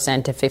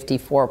 60% to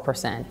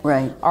 54%.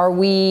 Right. Are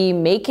we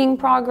making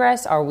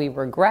progress? Are we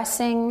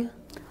regressing?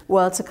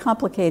 Well, it's a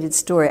complicated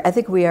story. I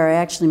think we are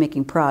actually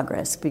making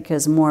progress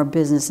because more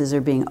businesses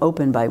are being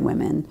opened by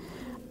women.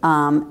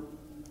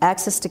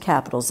 Access to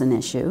capital is an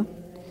issue.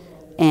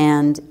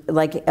 And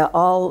like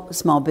all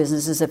small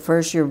businesses, at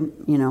first you're,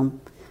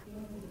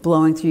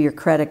 blowing through your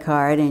credit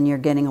card and you're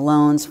getting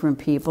loans from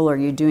people or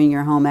you're doing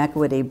your home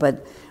equity.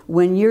 But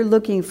when you're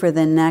looking for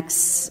the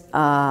next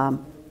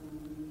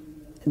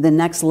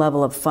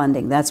level of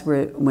funding, that's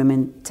where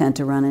women tend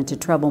to run into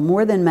trouble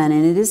more than men.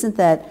 And it isn't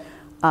that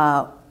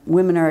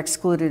women are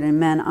excluded and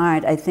men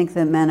aren't. I think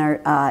that men are,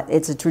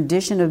 it's a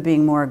tradition of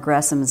being more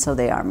aggressive, and so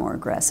they are more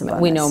aggressive.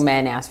 We know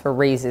men ask for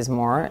raises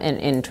more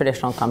in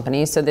traditional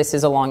companies, so this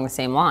is along the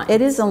same line.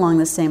 It is along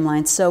the same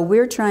line. So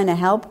we're trying to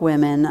help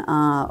women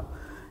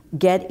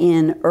get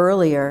in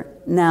earlier.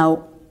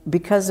 Now,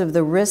 because of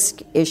the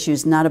risk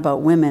issues, not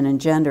about women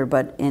and gender,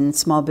 but in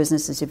small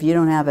businesses, if you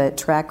don't have a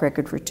track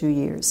record for 2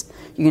 years,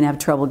 you're going to have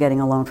trouble getting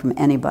a loan from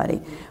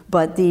anybody.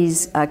 But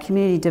these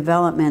community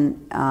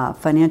development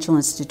financial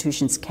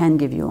institutions can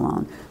give you a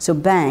loan. So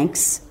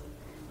banks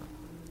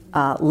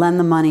lend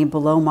the money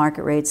below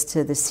market rates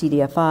to the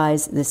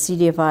CDFIs. The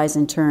CDFIs,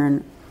 in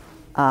turn,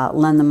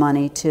 lend the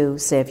money to,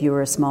 say, if you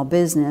were a small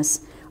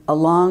business,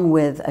 along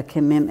with a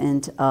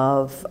commitment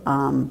of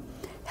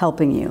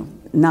helping you,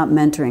 not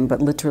mentoring,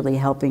 but literally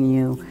helping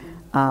you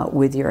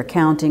with your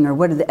accounting or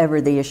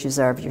whatever the issues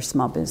are of your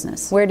small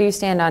business. Where do you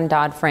stand on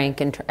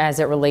Dodd-Frank as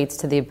it relates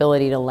to the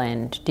ability to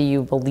lend? Do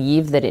you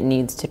believe that it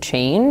needs to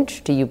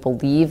change? Do you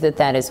believe that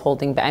that is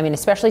holding back? I mean,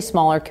 especially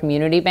smaller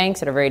community banks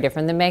that are very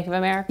different than Bank of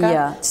America.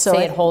 Yeah, so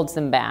it holds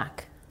them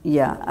back.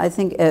 Yeah, I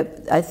think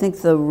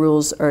the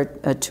rules are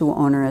too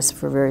onerous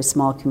for very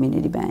small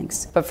community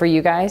banks. But for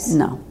you guys?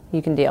 No.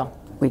 You can deal?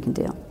 We can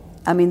deal.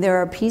 I mean, there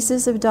are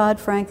pieces of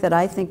Dodd-Frank that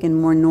I think in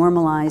more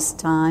normalized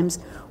times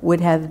would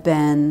have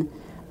been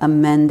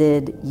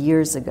amended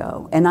years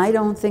ago. And I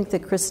don't think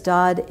that Chris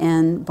Dodd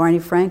and Barney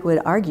Frank would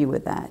argue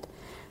with that.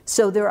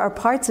 So there are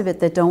parts of it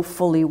that don't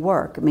fully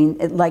work. I mean,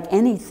 like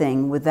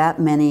anything with that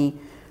many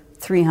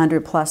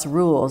 300 plus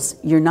rules,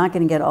 you're not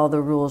going to get all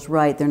the rules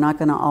right. They're not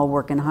going to all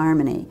work in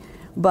harmony.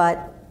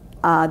 But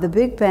the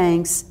big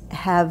banks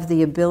have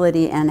the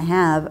ability and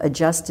have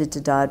adjusted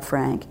to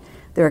Dodd-Frank.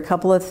 There are a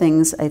couple of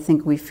things I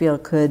think we feel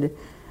could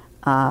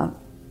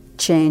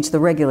change. The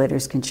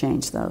regulators can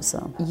change those.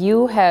 So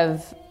you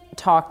have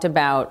talked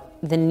about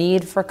the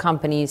need for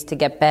companies to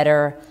get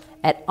better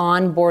at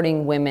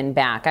onboarding women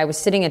back. I was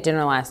sitting at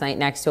dinner last night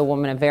next to a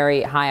woman, a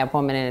very high up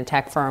woman in a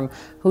tech firm,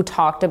 who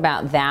talked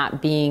about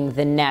that being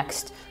the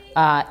next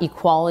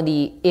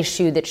equality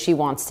issue that she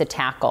wants to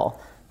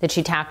tackle. That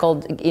she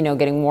tackled,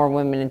 getting more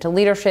women into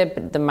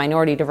leadership, the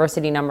minority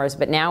diversity numbers,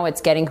 but now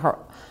it's getting her.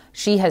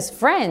 She has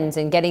friends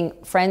and getting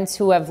friends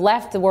who have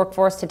left the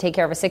workforce to take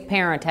care of a sick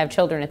parent, to have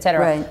children, et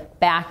cetera, right,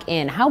 back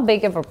in. How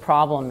big of a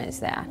problem is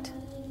that?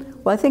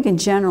 Well, I think in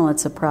general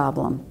it's a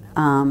problem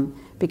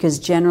because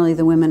generally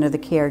the women are the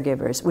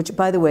caregivers, which,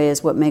 by the way,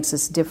 is what makes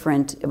us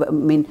different. I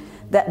mean,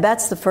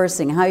 that's the first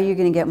thing. How are you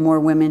going to get more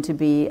women to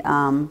be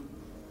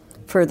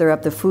further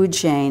up the food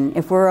chain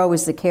if we're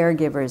always the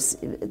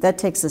caregivers? That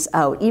takes us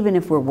out, even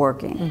if we're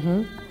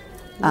working.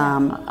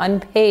 Mm-hmm.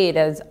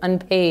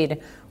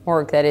 Unpaid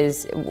work that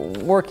is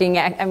working.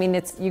 I mean,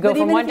 you go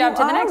from one job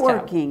to the next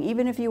job.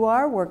 Even if you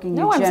are working,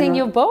 no, I'm saying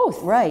you have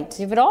both. Right,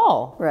 you have it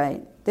all.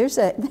 Right. There's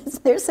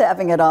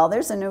having it all.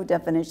 There's a new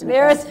definition.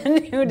 There's a new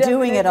definition.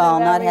 Doing it all,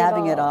 not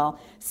having it all.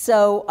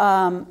 So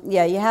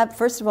you have,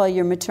 first of all,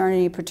 your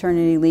maternity,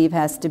 paternity leave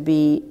has to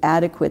be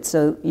adequate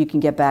so you can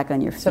get back on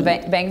your feet. So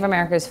Bank of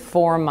America is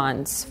 4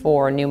 months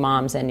for new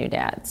moms and new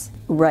dads.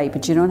 Right,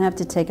 but you don't have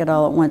to take it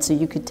all at once. So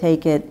you could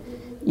take it.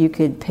 You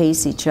could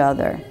pace each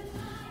other.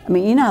 I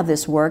mean, you know how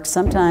this works.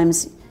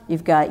 Sometimes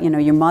you've got,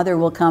 your mother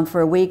will come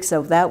for a week,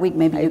 so that week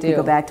maybe you can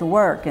go back to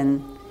work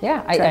and.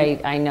 Yeah,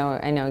 I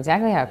know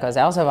exactly how it goes.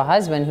 I also have a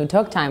husband who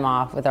took time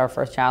off with our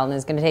first child and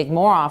is going to take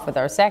more off with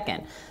our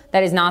second.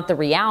 That is not the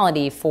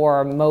reality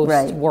for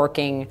most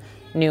working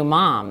new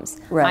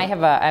moms. Right. I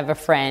have a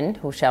friend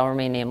who shall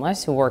remain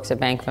nameless who works at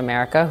Bank of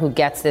America who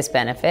gets this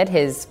benefit.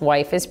 His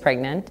wife is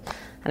pregnant,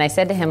 and I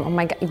said to him, "Oh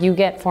my God, you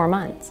get 4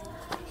 months."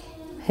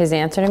 His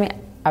answer to me,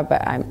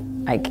 "But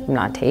I'm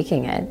not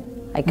taking it.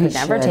 I could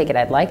never take it.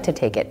 I'd like to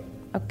take it."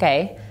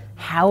 Okay,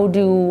 how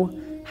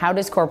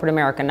does corporate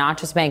America, not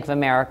just Bank of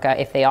America,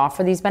 if they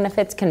offer these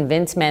benefits,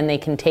 convince men they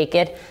can take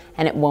it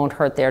and it won't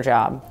hurt their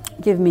job?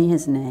 Give me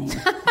his name.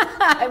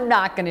 I'm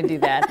not going to do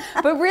that.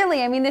 But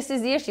really, I mean, this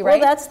is the issue, right?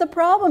 Well, that's the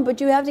problem, but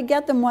you have to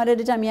get them one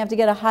at a time. You have to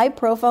get a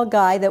high-profile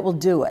guy that will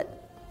do it.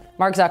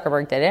 Mark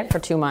Zuckerberg did it for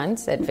 2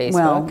 months at Facebook.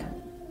 Well,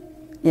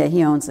 yeah,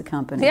 he owns the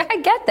company. Yeah, I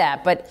get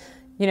that. But,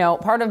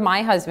 part of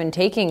my husband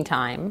taking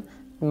time,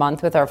 a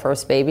month with our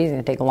first baby, he's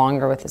going to take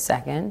longer with the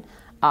second,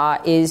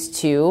 is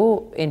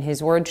to, in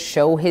his words,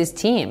 show his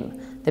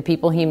team, the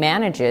people he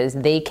manages,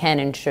 they can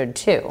and should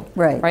too.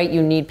 Right. Right?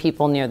 You need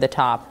people near the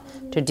top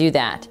to do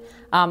that.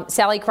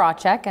 Sally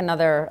Krawcheck,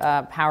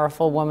 another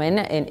powerful woman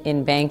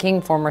in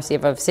banking, former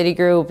CFO of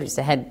Citigroup, used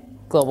to head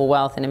global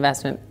wealth and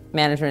investment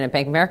management at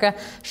Bank of America.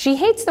 She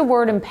hates the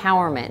word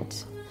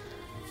empowerment.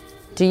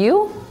 Do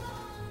you?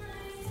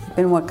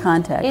 In what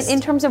context?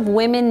 In terms of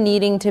women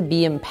needing to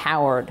be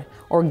empowered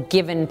or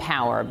given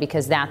power,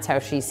 because that's how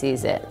she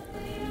sees it.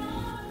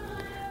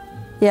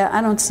 Yeah,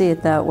 I don't see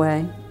it that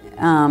way.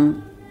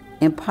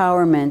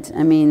 Empowerment,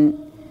 I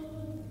mean,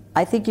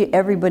 I think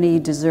everybody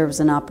deserves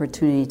an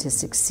opportunity to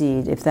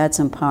succeed. If that's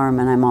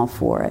empowerment, I'm all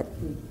for it.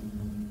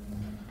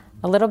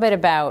 A little bit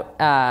about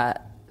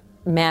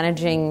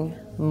managing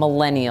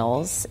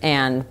millennials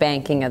and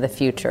banking of the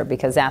future,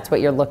 because that's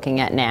what you're looking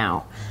at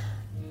now.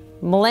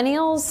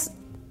 Millennials,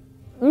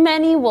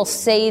 many will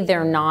say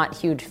they're not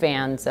huge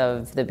fans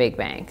of the big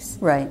banks.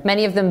 Right.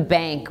 Many of them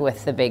bank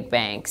with the big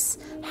banks.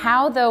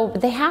 How, though,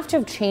 they have to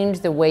have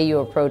changed the way you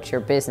approach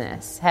your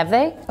business, have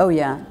they? Oh,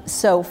 yeah.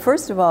 So,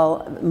 first of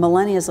all,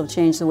 millennials will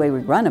change the way we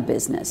run a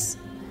business.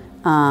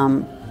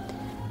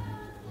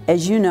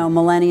 As you know,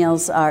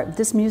 millennials are...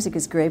 This music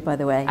is great, by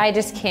the way. I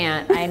just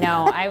can't. I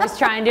know. I was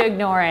trying to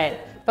ignore it.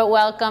 But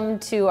welcome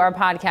to our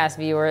podcast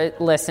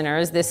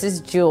listeners. This is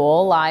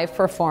Jewel live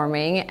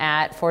performing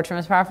at Fortune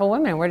Most Powerful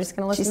Women. We're just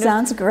going to listen. She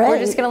sounds great. We're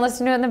just going to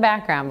listen to it in the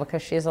background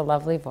because she has a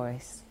lovely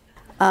voice.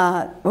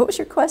 What was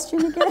your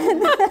question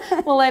again?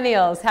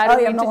 Millennials.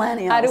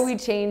 Millennials. How do we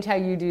change how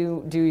you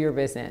do your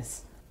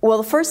business? Well,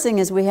 the first thing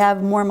is we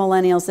have more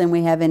millennials than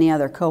we have any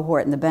other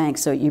cohort in the bank,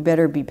 so you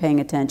better be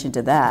paying attention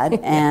to that.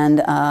 And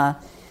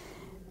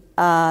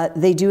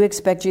they do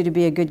expect you to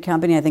be a good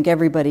company. I think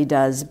everybody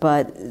does,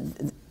 but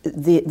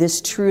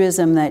this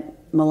truism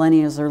that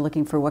millennials are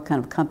looking for what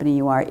kind of company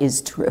you are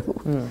is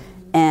true.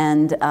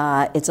 And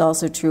it's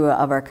also true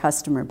of our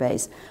customer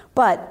base.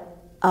 But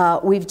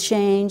we've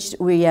changed.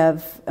 We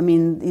have,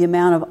 the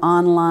amount of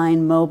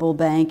online mobile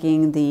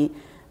banking, the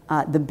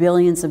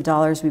billions of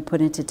dollars we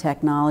put into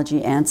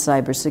technology and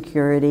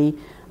cybersecurity.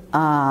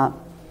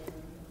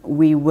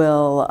 We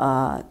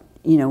will,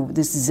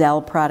 this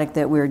Zelle product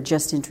that we're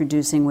just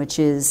introducing, which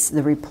is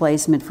the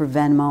replacement for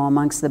Venmo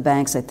amongst the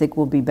banks, I think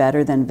will be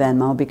better than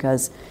Venmo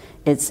because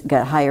it's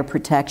got higher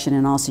protection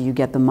and also you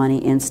get the money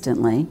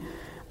instantly.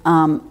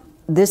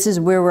 This is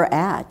where we're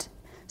at.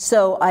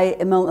 So I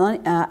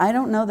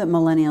don't know that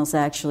millennials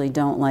actually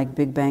don't like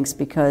big banks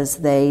because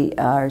they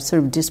are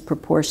sort of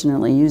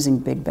disproportionately using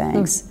big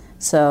banks.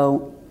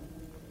 So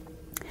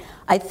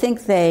I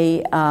think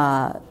they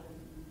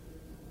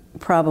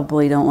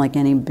probably don't like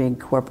any big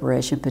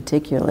corporation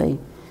particularly.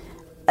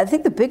 I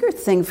think the bigger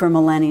thing for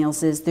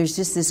millennials is there's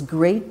just this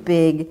great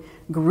big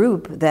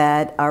group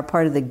that are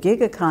part of the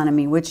gig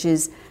economy, which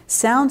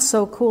sounds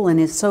so cool and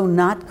is so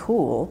not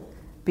cool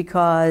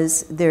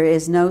because there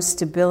is no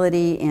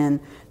stability and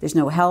there's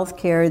no health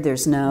care,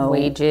 there's no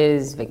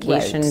wages,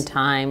 vacation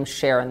time,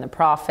 share in the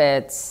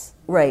profits.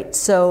 Right.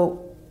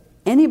 So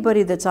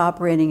anybody that's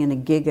operating in a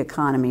gig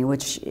economy,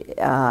 which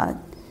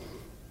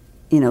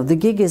the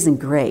gig isn't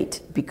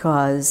great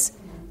because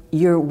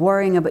you're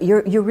worrying about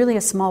you're really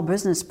a small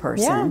business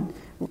person,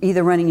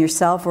 either running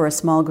yourself or a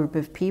small group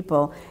of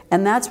people,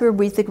 and that's where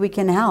we think we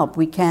can help.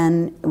 We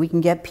can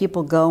get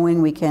people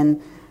going. We can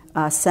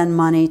send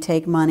money,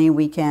 take money.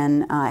 We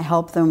can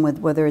help them with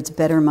whether it's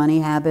better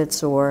money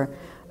habits or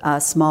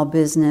small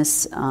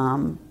business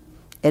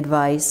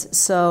advice.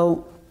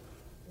 So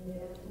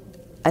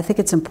I think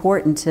it's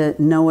important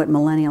to know what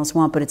millennials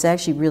want, but it's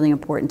actually really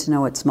important to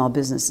know what small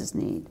businesses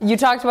need. You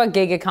talked about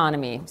gig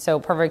economy, so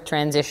perfect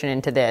transition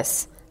into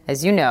this.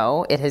 As you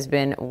know, it has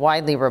been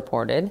widely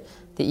reported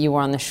that you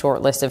were on the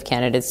short list of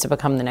candidates to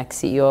become the next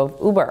CEO of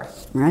Uber.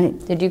 Right.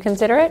 Did you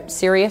consider it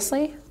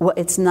seriously? Well,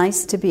 it's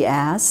nice to be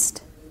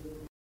asked.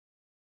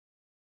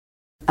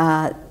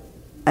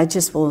 I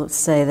just will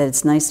say that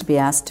it's nice to be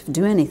asked to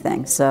do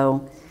anything.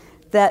 So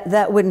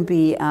that wouldn't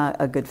be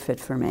a good fit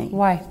for me.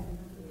 Why?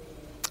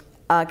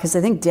 Because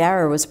I think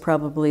Dara was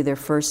probably their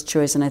first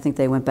choice, and I think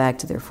they went back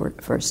to their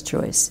first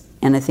choice.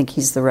 And I think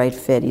he's the right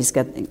fit. He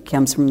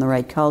comes from the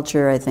right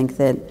culture. I think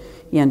that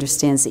he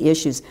understands the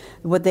issues.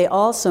 What they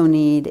also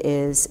need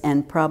is,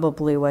 and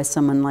probably why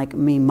someone like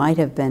me might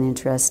have been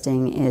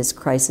interesting, is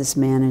crisis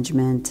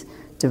management,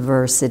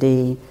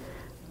 diversity,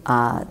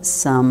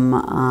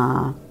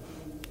 some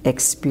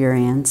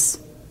experience,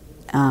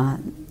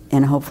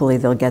 and hopefully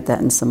they'll get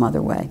that in some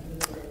other way.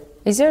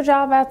 Is there a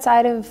job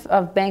outside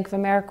of Bank of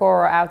America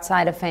or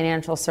outside of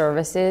financial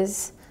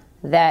services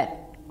that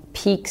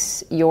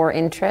piques your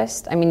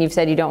interest? I mean, you've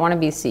said you don't want to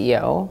be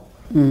CEO.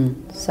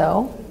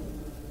 So?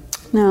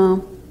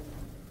 No.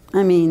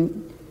 I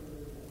mean,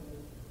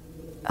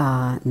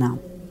 no.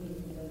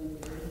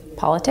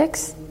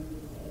 Politics?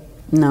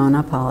 No,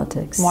 not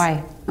politics.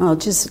 Why? Oh,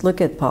 just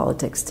look at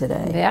politics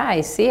today. Yeah,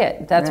 I see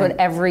it. That's right. What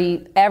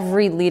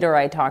every leader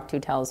I talk to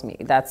tells me.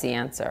 That's the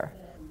answer.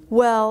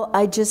 Well,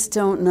 I just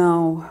don't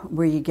know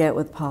where you get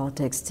with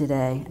politics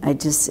today.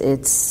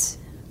 It's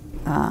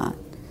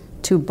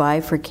too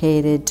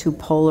bifurcated, too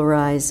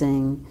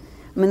polarizing.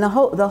 I mean, the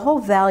whole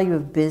value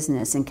of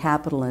business and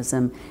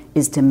capitalism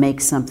is to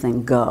make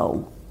something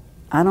go.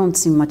 I don't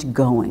see much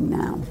going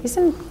now.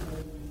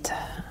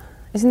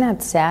 Isn't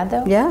that sad,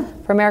 though? Yeah.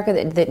 For America,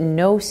 that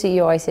no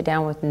CEO I sit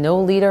down with, no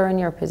leader in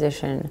your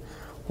position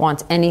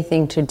wants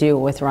anything to do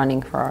with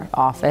running for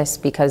office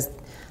because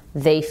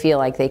they feel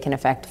like they can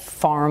affect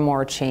far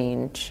more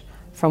change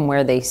from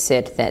where they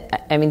sit.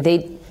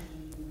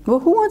 Well,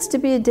 who wants to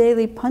be a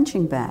daily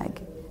punching bag?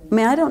 I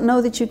mean, I don't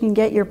know that you can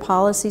get your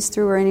policies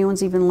through or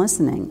anyone's even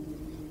listening.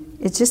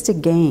 It's just a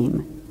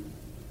game.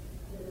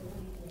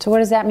 So what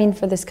does that mean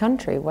for this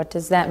country? What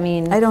does that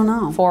mean I don't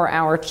know. For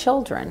our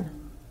children?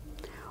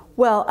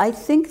 Well, I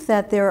think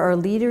that there are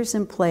leaders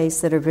in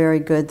place that are very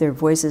good. Their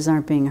voices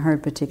aren't being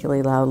heard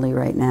particularly loudly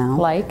right now.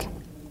 Like?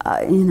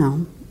 I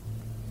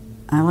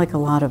like a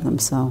lot of them,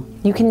 so.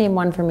 You can name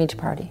one from each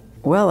party.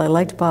 Well, I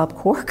liked Bob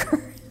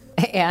Corker.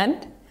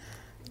 And?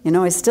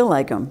 I still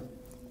like him.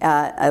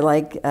 I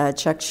like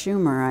Chuck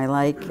Schumer.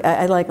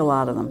 I like a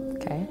lot of them.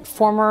 Okay.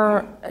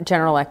 Former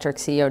General Electric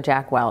CEO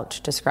Jack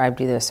Welch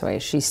described you this way: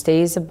 she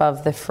stays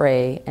above the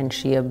fray and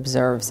she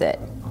observes it.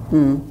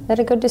 Is that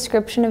a good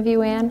description of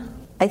you, Anne?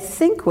 I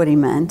think what he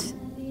meant,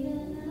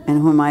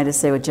 and who am I to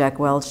say what Jack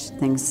Welch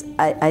thinks,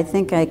 I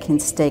think I can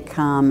stay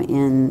calm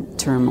in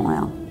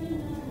turmoil.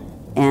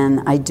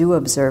 And I do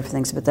observe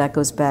things, but that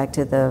goes back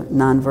to the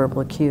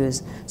nonverbal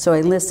cues. So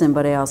I listen,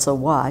 but I also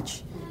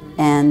watch.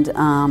 And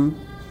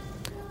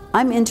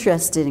I'm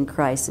interested in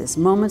crisis.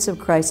 Moments of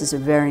crisis are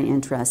very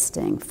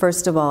interesting.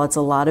 First of all, it's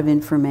a lot of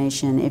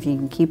information. If you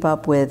can keep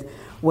up with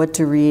what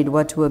to read,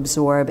 what to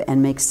absorb,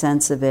 and make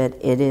sense of it,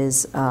 it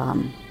is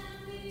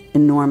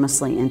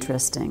enormously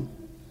interesting.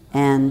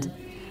 And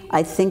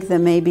I think that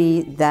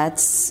maybe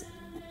that's,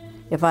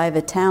 if I have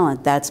a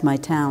talent, that's my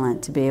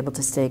talent, to be able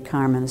to stay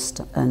calm in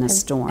a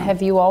storm.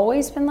 Have you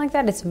always been like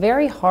that? It's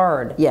very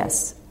hard.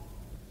 Yes,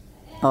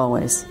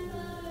 always.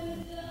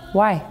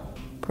 Why?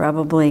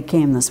 Probably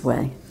came this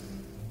way.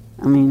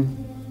 I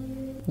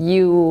mean...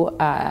 You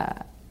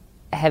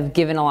have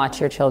given a lot to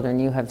your children.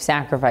 You have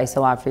sacrificed a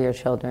lot for your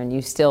children.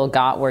 You still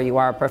got where you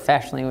are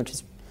professionally, which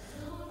is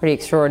pretty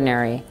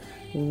extraordinary.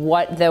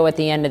 What, though, at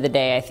the end of the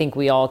day, I think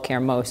we all care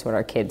most what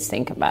our kids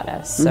think about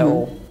us.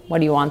 So what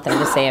do you want them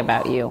to say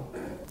about you?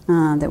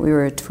 That we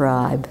were a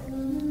tribe.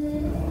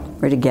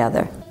 We're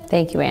together.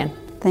 Thank you, Anne.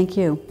 Thank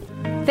you.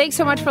 Thanks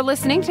so much for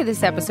listening to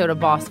this episode of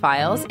Boss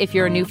Files. If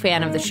you're a new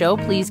fan of the show,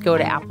 please go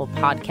to Apple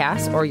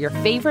Podcasts or your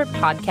favorite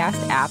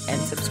podcast app and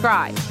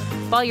subscribe.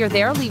 While you're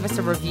there, leave us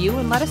a review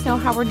and let us know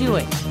how we're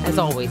doing. As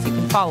always, you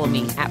can follow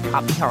me at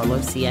Poppy Harlow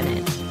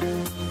CNN.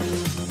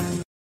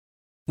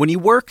 When you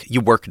work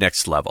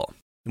next level.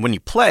 When you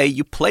play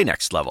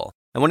next level.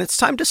 And when it's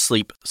time to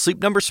sleep, Sleep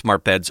Number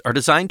smart beds are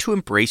designed to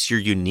embrace your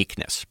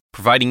uniqueness,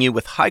 providing you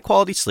with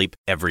high-quality sleep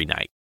every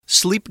night.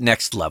 Sleep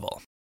next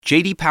level.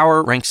 J.D.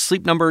 Power ranks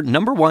Sleep Number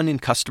 #1 in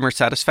customer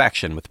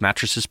satisfaction with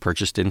mattresses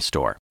purchased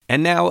in-store.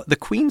 And now, the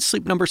Queen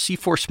Sleep Number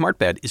C4 smart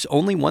bed is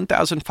only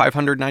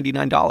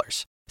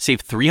 $1,599.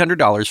 Save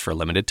 $300 for a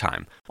limited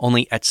time,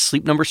 only at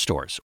Sleep Number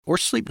stores or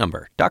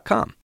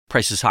sleepnumber.com.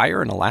 Prices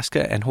higher in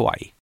Alaska and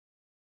Hawaii.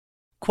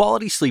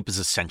 Quality sleep is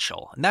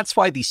essential, and that's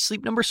why the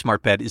Sleep Number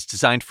smart bed is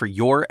designed for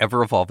your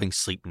ever-evolving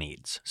sleep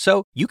needs.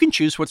 So you can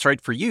choose what's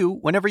right for you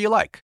whenever you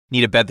like.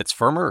 Need a bed that's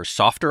firmer or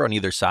softer on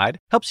either side?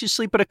 Helps you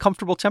sleep at a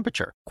comfortable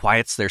temperature.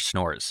 Quiets their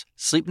snores.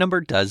 Sleep Number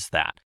does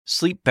that.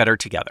 Sleep better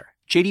together.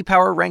 J.D.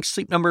 Power ranks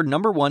Sleep Number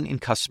 #1 in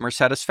customer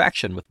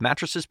satisfaction with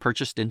mattresses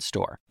purchased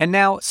in-store. And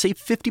now, save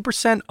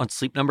 50% on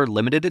Sleep Number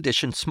limited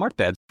edition smart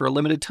beds for a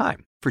limited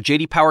time. For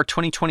J.D. Power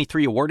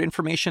 2023 award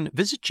information,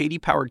 visit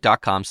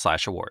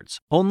jdpower.com/awards.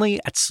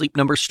 Only at Sleep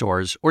Number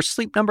stores or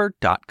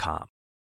sleepnumber.com.